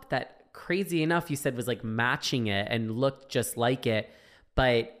cup that, crazy enough, you said was like matching it and looked just like it.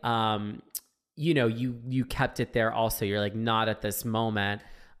 But, you know, you kept it there also. You're like, not at this moment.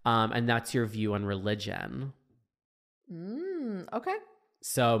 And that's your view on religion. Okay.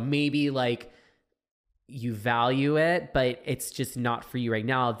 So maybe like you value it, but it's just not for you right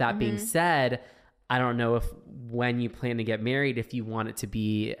now. That being said, I don't know if when you plan to get married, if you want it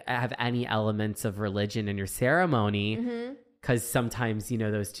to have any elements of religion in your ceremony, because sometimes, you know,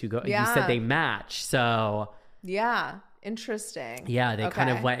 those two go, you said they match. So yeah, interesting. Yeah, they kind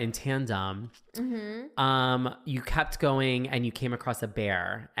of went in tandem. You kept going, and you came across a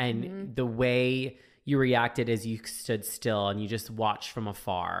bear, and the way you reacted is you stood still and you just watched from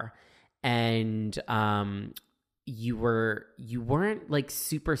afar. And you weren't like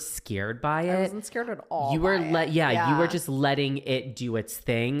super scared by it. I wasn't scared at all. You were yeah. you were just letting it do its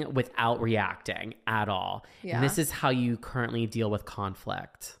thing without reacting at all. Yeah. And this is how you currently deal with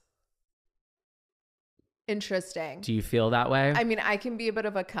conflict. Interesting. Do you feel that way? I mean, I can be a bit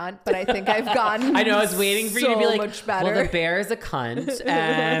of a cunt, but I think I've gotten I know, I was waiting for you to be like, much better. well, the bear is a cunt.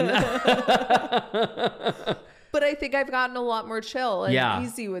 And but I think I've gotten a lot more chill and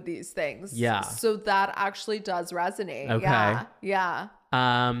easy with these things. Yeah. So that actually does resonate. Okay. Yeah.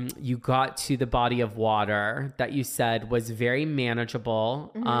 You got to the body of water that you said was very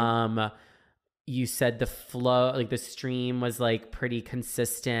manageable. You said the flow, like the stream was like pretty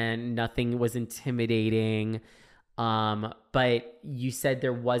consistent. Nothing was intimidating. But you said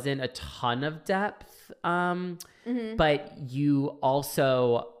there wasn't a ton of depth. But you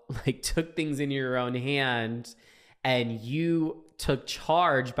also like took things in your own hand and you took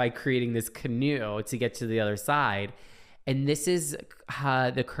charge by creating this canoe to get to the other side. And this is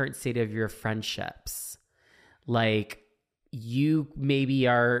the current state of your friendships. Like, you maybe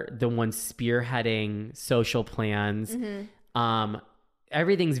are the one spearheading social plans.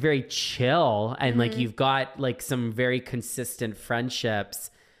 Everything's very chill and like you've got like some very consistent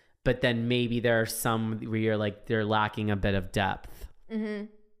friendships, but then maybe there are some where you're like they're lacking a bit of depth.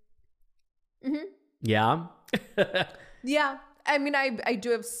 Yeah. Yeah. I mean, I do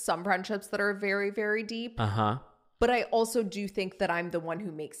have some friendships that are very, very deep. But I also do think that I'm the one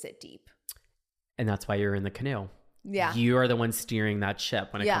who makes it deep. And that's why you're in the canoe. Yeah. You are the one steering that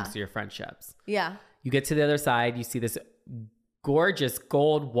ship when it comes to your friendships. Yeah. You get to the other side, you see this gorgeous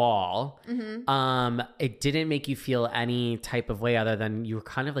gold wall. It didn't make you feel any type of way other than you were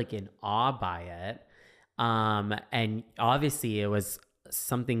kind of like in awe by it. And obviously it was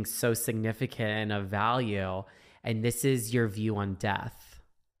something so significant and of value. And this is your view on death.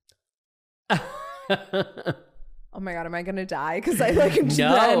 Oh my God, am I going to die? Because I like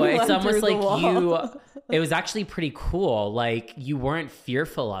no, it's almost like it was actually pretty cool. Like you weren't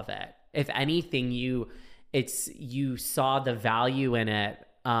fearful of it. If anything, you saw the value in it.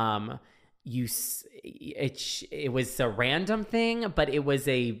 It was a random thing, but it was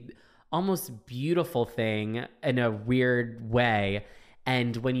a almost beautiful thing in a weird way.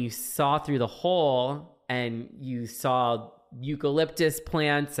 And when you saw through the hole and you saw eucalyptus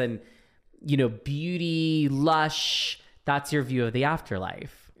plants and beauty, lush, that's your view of the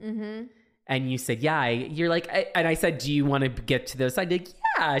afterlife. And you said, yeah, you're like, and I said, do you want to get to this? I did,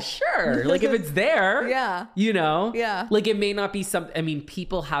 yeah, sure. Like if it's there, yeah. Yeah. Like it may not be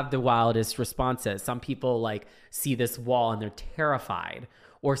people have the wildest responses. Some people like see this wall and they're terrified.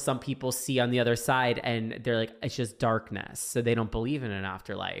 Or some people see on the other side and they're like, it's just darkness. So they don't believe in an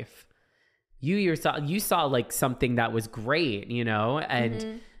afterlife. You saw like something that was great,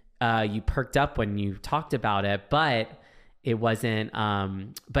 and you perked up when you talked about it, but it wasn't,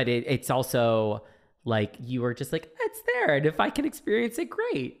 but it's also like, you were just like, it's there. And if I can experience it,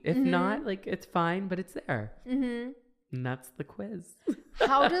 great. If not, like, it's fine, but it's there. And that's the quiz.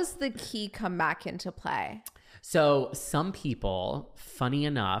 How does the key come back into play? So some people, funny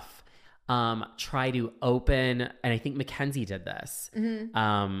enough, try to open, and I think Mackenzie did this.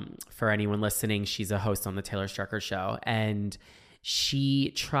 For anyone listening, she's a host on the Taylor Strucker Show, and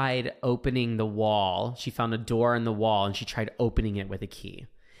she tried opening the wall. She found a door in the wall and she tried opening it with a key.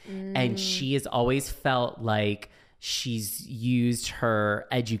 And she has always felt like she's used her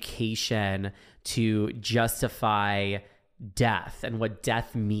education to justify death and what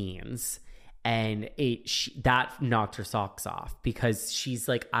death means. And that knocked her socks off because she's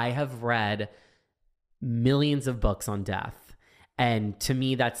like, I have read millions of books on death. And to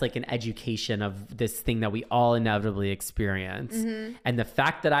me, that's like an education of this thing that we all inevitably experience. And the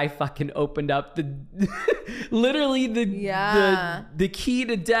fact that I fucking opened up literally the key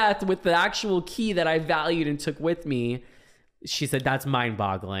to death with the actual key that I valued and took with me, she said, that's mind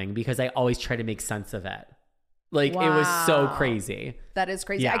boggling because I always try to make sense of it. Like, It was so crazy. That is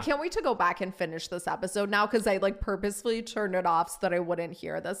crazy. Yeah. I can't wait to go back and finish this episode now because I like purposefully turned it off so that I wouldn't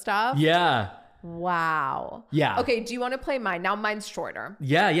hear this stuff. Yeah. Wow. Yeah. Okay. Do you want to play mine? Now mine's shorter.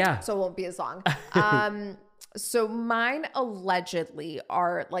 Yeah. So it won't be as long. So mine allegedly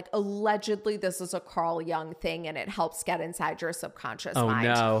this is a Carl Jung thing and it helps get inside your subconscious mind.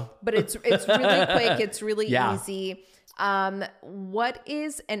 Oh no. But it's really quick. It's really easy. What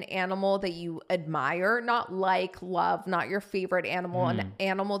is an animal that you admire? Not like, love, not your favorite animal, an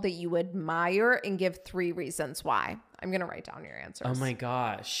animal that you admire, and give 3 reasons why. I'm going to write down your answers. Oh my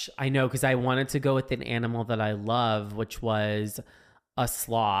gosh. I know, because I wanted to go with an animal that I love, which was a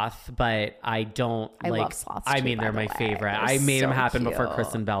sloth, but I don't I like. love sloths I too, mean, by they're the my way. favorite. They're I made them so happen before cute.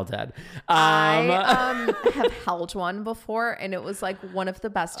 Kristen Bell did. I have held one before, and it was like one of the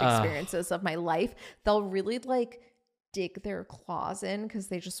best experiences of my life. They'll really like dig their claws in because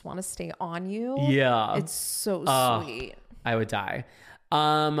they just want to stay on you. Yeah, It's so sweet. I would die.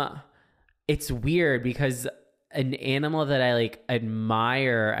 It's weird because an animal that I like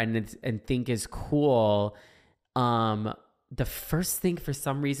admire and think is cool. The first thing for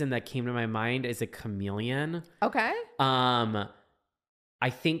some reason that came to my mind is a chameleon. Okay. I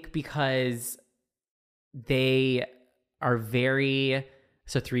think because they are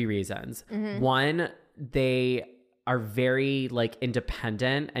so 3 reasons. One, they are very like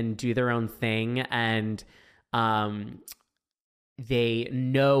independent and do their own thing, and they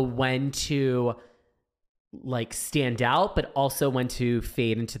know when to like stand out, but also when to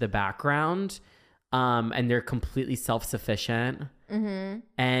fade into the background. And they're completely self-sufficient,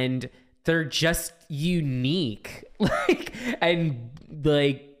 and they're just unique, like, and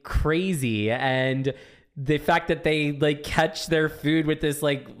like crazy. And the fact that they like catch their food with this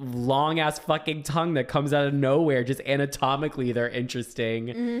like long ass fucking tongue that comes out of nowhere, just anatomically, they're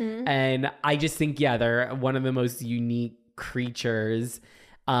interesting. And I just think, yeah, they're one of the most unique creatures.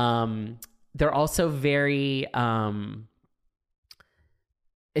 They're also very,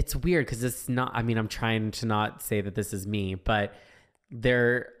 it's weird because it's not, I mean, I'm trying to not say that this is me, but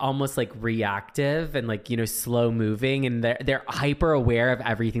they're almost like reactive and like, you know, slow moving, and they're hyper aware of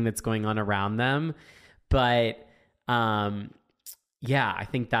everything that's going on around them. But yeah, I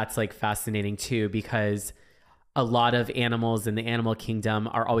think that's like fascinating too, because a lot of animals in the animal kingdom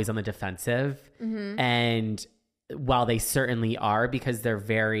are always on the defensive. And while they certainly are, because they're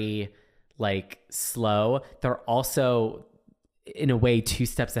very like slow, they're also in a way 2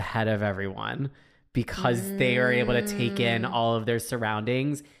 steps ahead of everyone, because they are able to take in all of their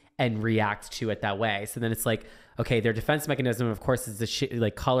surroundings and react to it that way. So then it's like, okay, their defense mechanism, of course, is the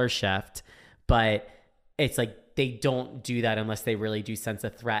like color shift, but it's like they don't do that unless they really do sense a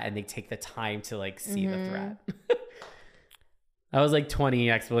threat and they take the time to like see the threat. That was like 20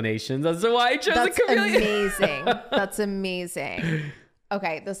 explanations as to why I chose a chameleon. Amazing. That's amazing.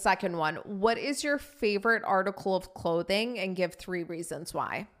 Okay, the second one. What is your favorite article of clothing, and give 3 reasons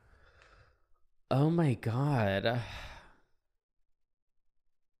why? Oh my God.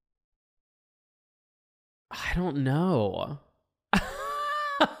 I don't know.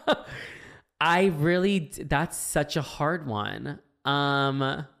 That's such a hard one.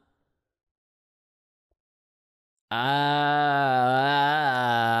 I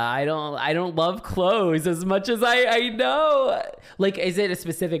don't love clothes as much as I know. Like, is it a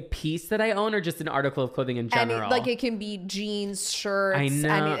specific piece that I own or just an article of clothing in general? Like it can be jeans, shirts. I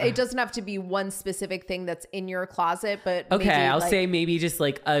know. It doesn't have to be one specific thing that's in your closet, but okay, maybe, I'll like, say maybe just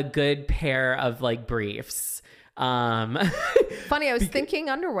like a good pair of like briefs. Funny, I was thinking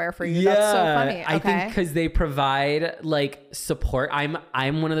underwear for you. That's so funny. Okay. I think because they provide like support. I'm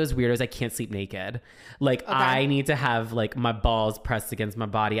one of those weirdos. I can't sleep naked. Like I need to have like my balls pressed against my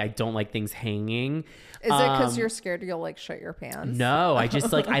body. I don't like things hanging. Is it because you're scared you'll like shit your pants? No, I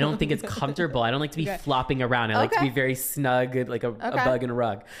just like, I don't think it's comfortable. I don't like to be flopping around. I like to be very snug, like a bug in a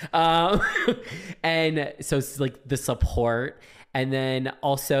rug. And so it's like the support. And then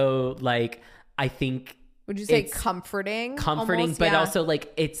also like, I think, would you say comforting, almost? But also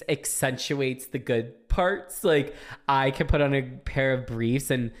like it accentuates the good parts. Like I can put on a pair of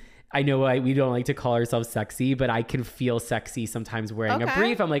briefs, and I know we don't like to call ourselves sexy, but I can feel sexy sometimes wearing a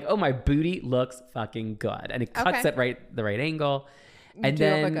brief. I'm like, oh, my booty looks fucking good, and it cuts at the right angle. And you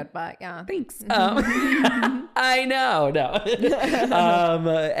then have a good butt, yeah. Thanks. I know, no.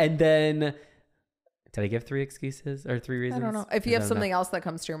 And then. Did I give 3 excuses or 3 reasons? I don't know. If you have something else that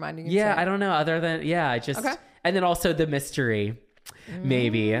comes to your mind, you can say. I don't know. Other than, and then also the mystery,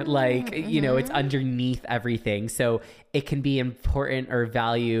 maybe. Like, you know, it's underneath everything. So it can be important or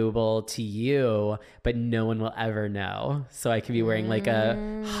valuable to you, but no one will ever know. So I could be wearing like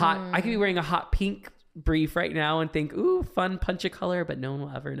a hot pink brief right now and think, ooh, fun punch of color, but no one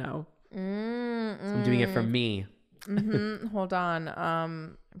will ever know. So I'm doing it for me. Hold on.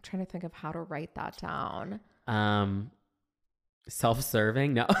 I'm trying to think of how to write that down.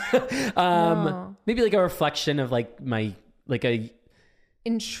 Self-serving? No. Maybe like a reflection of like my, like a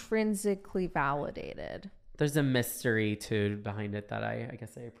intrinsically validated. There's a mystery behind it that I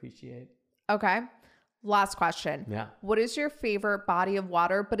guess I appreciate. Okay. Last question. Yeah. What is your favorite body of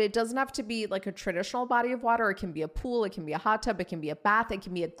water? But it doesn't have to be like a traditional body of water. It can be a pool. It can be a hot tub. It can be a bath. It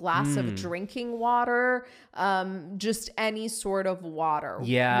can be a glass of drinking water. Just any sort of water.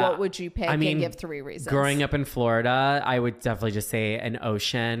 Yeah. What would you pick? I mean, and give 3 reasons. Growing up in Florida, I would definitely just say an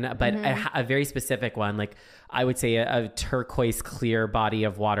ocean, but a very specific one. Like I would say a turquoise clear body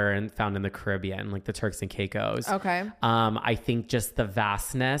of water and found in the Caribbean, like the Turks and Caicos. Okay. I think just the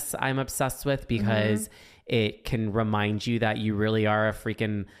vastness I'm obsessed with because it can remind you that you really are a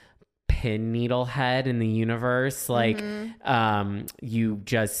freaking pin needle head in the universe. Like,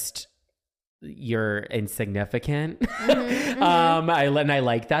 you're insignificant. I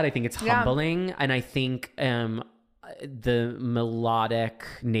like that. I think it's humbling. And I think, the melodic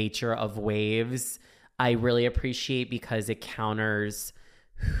nature of waves, I really appreciate because it counters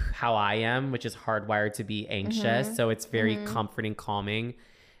how I am, which is hardwired to be anxious. So it's very comforting, calming.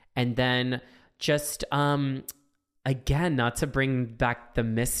 And then just, again, not to bring back the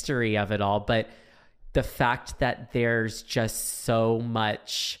mystery of it all, but the fact that there's just so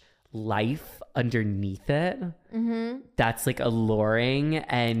much life underneath it, that's like alluring,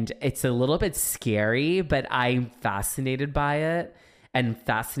 and it's a little bit scary, but I'm fascinated by it and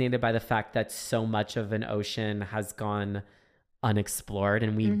fascinated by the fact that so much of an ocean has gone unexplored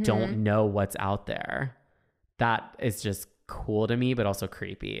and we don't know what's out there. That is just cool to me, but also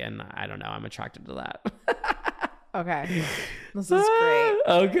creepy. And I don't know, I'm attracted to that. Okay. This is great.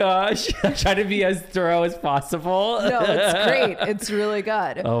 Oh gosh. I try to be as thorough as possible. No, it's great. It's really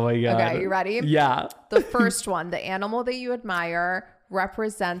good. Oh my God. Okay, you ready? Yeah. The first one, the animal that you admire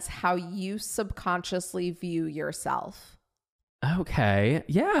represents how you subconsciously view yourself. Okay.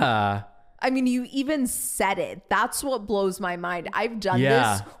 Yeah. I mean, you even said it. That's what blows my mind. I've done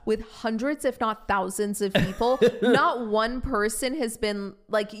this with hundreds, if not thousands of people. Not one person has been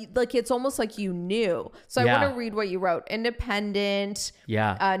like it's almost like you knew. So I want to read what you wrote. Independent,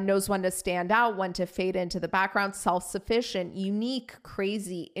 knows when to stand out, when to fade into the background, self-sufficient, unique,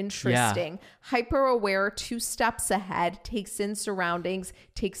 crazy, interesting, hyper aware, 2 steps ahead, takes in surroundings,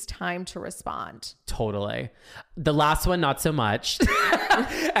 takes time to respond. Totally. The last one, not so much,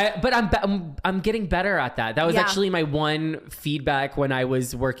 but I'm getting better at that. That was actually my one feedback when I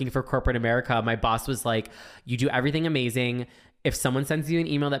was working for corporate America. My boss was like, you do everything amazing. If someone sends you an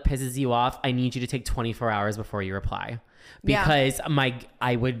email that pisses you off, I need you to take 24 hours before you reply, because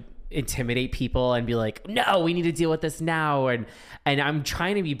I would intimidate people and be like, no, we need to deal with this now. And I'm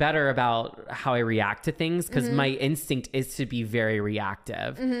trying to be better about how I react to things, because my instinct is to be very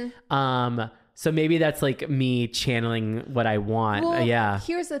reactive. So maybe that's like me channeling what I want. Well,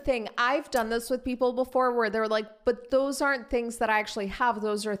 here's the thing. I've done this with people before where they're like, but those aren't things that I actually have.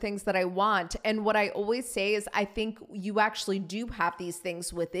 Those are things that I want. And what I always say is, I think you actually do have these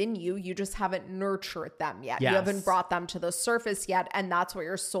things within you. You just haven't nurtured them yet. Yes. You haven't brought them to the surface yet. And that's what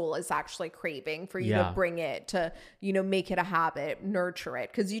your soul is actually craving, for you to bring it, to, make it a habit, nurture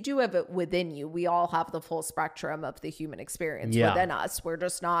it. Because you do have it within you. We all have the full spectrum of the human experience within us. We're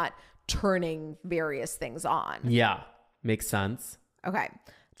just not turning various things on. Yeah. Makes sense. Okay.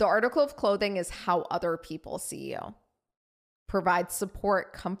 The article of clothing is how other people see you. Provides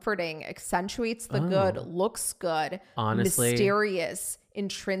support, comforting, accentuates the good, looks good, honestly, mysterious,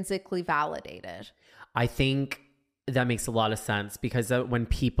 intrinsically validated. I think that makes a lot of sense, because when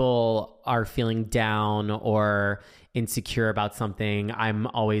people are feeling down or insecure about something, I'm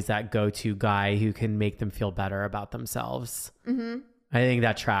always that go-to guy who can make them feel better about themselves. I think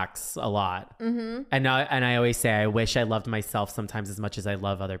that tracks a lot. And I always say, I wish I loved myself sometimes as much as I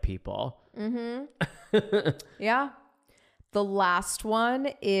love other people. Yeah. The last one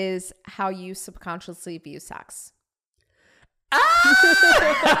is how you subconsciously view sex. Fuck,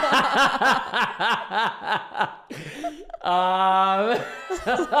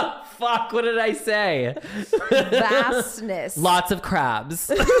 what did I say? Vastness. Lots of crabs.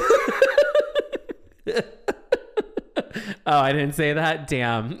 Oh, I didn't say that?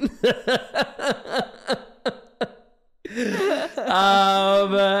 Damn.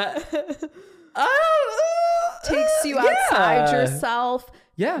 Takes you outside yourself.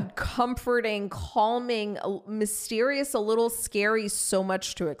 Yeah. Comforting, calming, mysterious, a little scary, so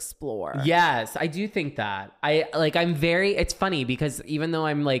much to explore. Yes, I do think that. It's funny because even though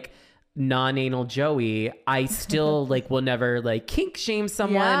I'm like non-anal Joey, I still will never kink shame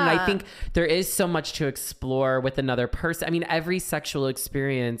someone. And I think there is so much to explore with another person. I mean, every sexual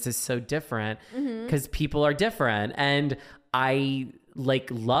experience is so different because people are different. And I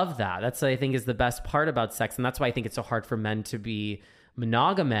love that. That's what I think is the best part about sex. And that's why I think it's so hard for men to be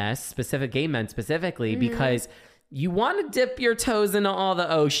monogamous, gay men specifically, because you want to dip your toes into all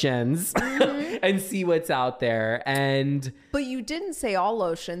the oceans and see what's out there. But you didn't say all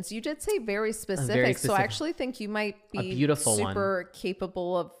oceans. You did say very specific. So I actually think you might be a beautiful super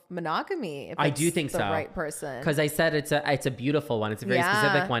capable of monogamy. If I do think the so. Right person. Because I said it's a beautiful one. It's a very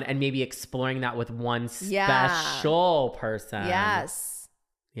specific one, and maybe exploring that with one special person. Yes.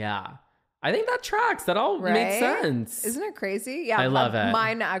 Yeah. I think that tracks. That all makes sense. Isn't it crazy? Yeah. I love it.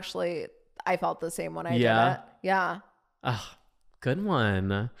 Mine actually, I felt the same when I did it. Yeah. Oh, good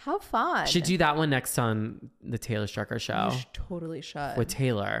one. How fun. Should do that one next on the Taylor Strucker show. You totally should. With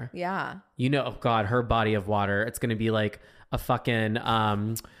Taylor. Yeah. You know, oh God, her body of water. It's going to be like a fucking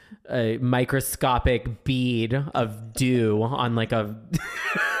a microscopic bead of dew on like a...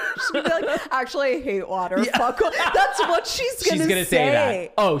 She'd be like, actually, I hate water. Fuck. That's what she's gonna say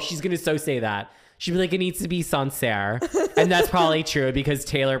that. Oh, she's gonna say that. She'd be like, it needs to be Sancerre. And that's probably true because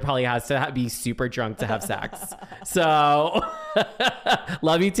Taylor probably has to be super drunk to have sex. So,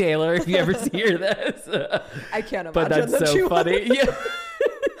 love you, Taylor, if you ever hear this. I can't imagine. But that's so funny. Yeah.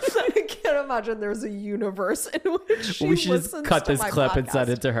 I can't imagine there's a universe in which we should just cut this clip and send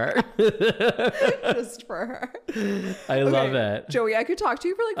it to her. Just for her. I love it. Joey, I could talk to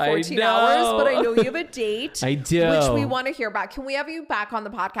you for like 14 hours, but I know you have a date. I do. Which we want to hear about. Can we have you back on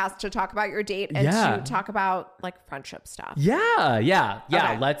the podcast to talk about your date and to talk about like friendship stuff? Yeah.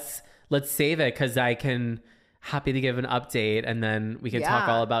 Okay. Let's save it because I can happy to give an update and then we can talk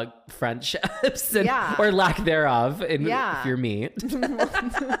all about friendships and, or lack thereof if you're me.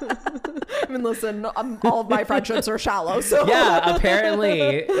 I mean, listen, all of my friendships are shallow. So yeah,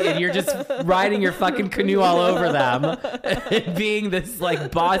 apparently you're just riding your fucking canoe all over them and being this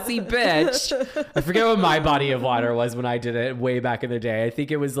like bossy bitch. I forget what my body of water was when I did it way back in the day. I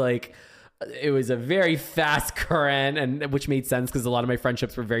think it was like, it was a very fast current, and which made sense because a lot of my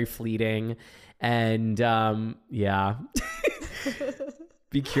friendships were very fleeting. And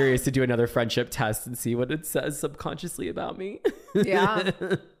be curious to do another friendship test and see what it says subconsciously about me. Yeah.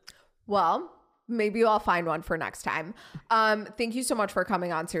 Well, maybe I'll find one for next time. Thank you so much for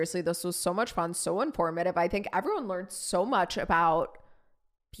coming on. Seriously, this was so much fun, so informative. I think everyone learned so much about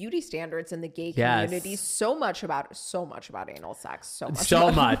beauty standards in the gay community. So much about anal sex. So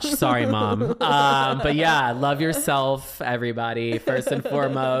much. Sorry, Mom. But yeah, love yourself, everybody. First and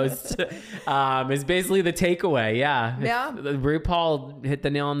foremost, is basically the takeaway. Yeah. RuPaul hit the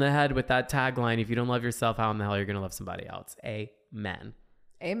nail on the head with that tagline. If you don't love yourself, how in the hell are you going to love somebody else? Amen.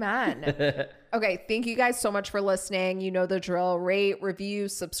 Okay. Thank you guys so much for listening. You know the drill. Rate, review,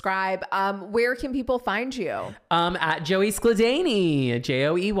 subscribe. Where can people find you? At Joey Skladany.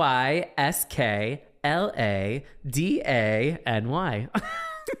 JoeySkladany.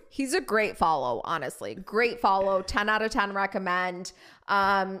 He's a great follow, honestly. Great follow. 10 out of 10 recommend.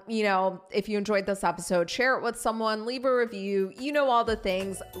 If you enjoyed this episode, share it with someone, leave a review. You know all the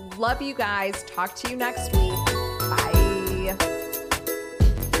things. Love you guys. Talk to you next week.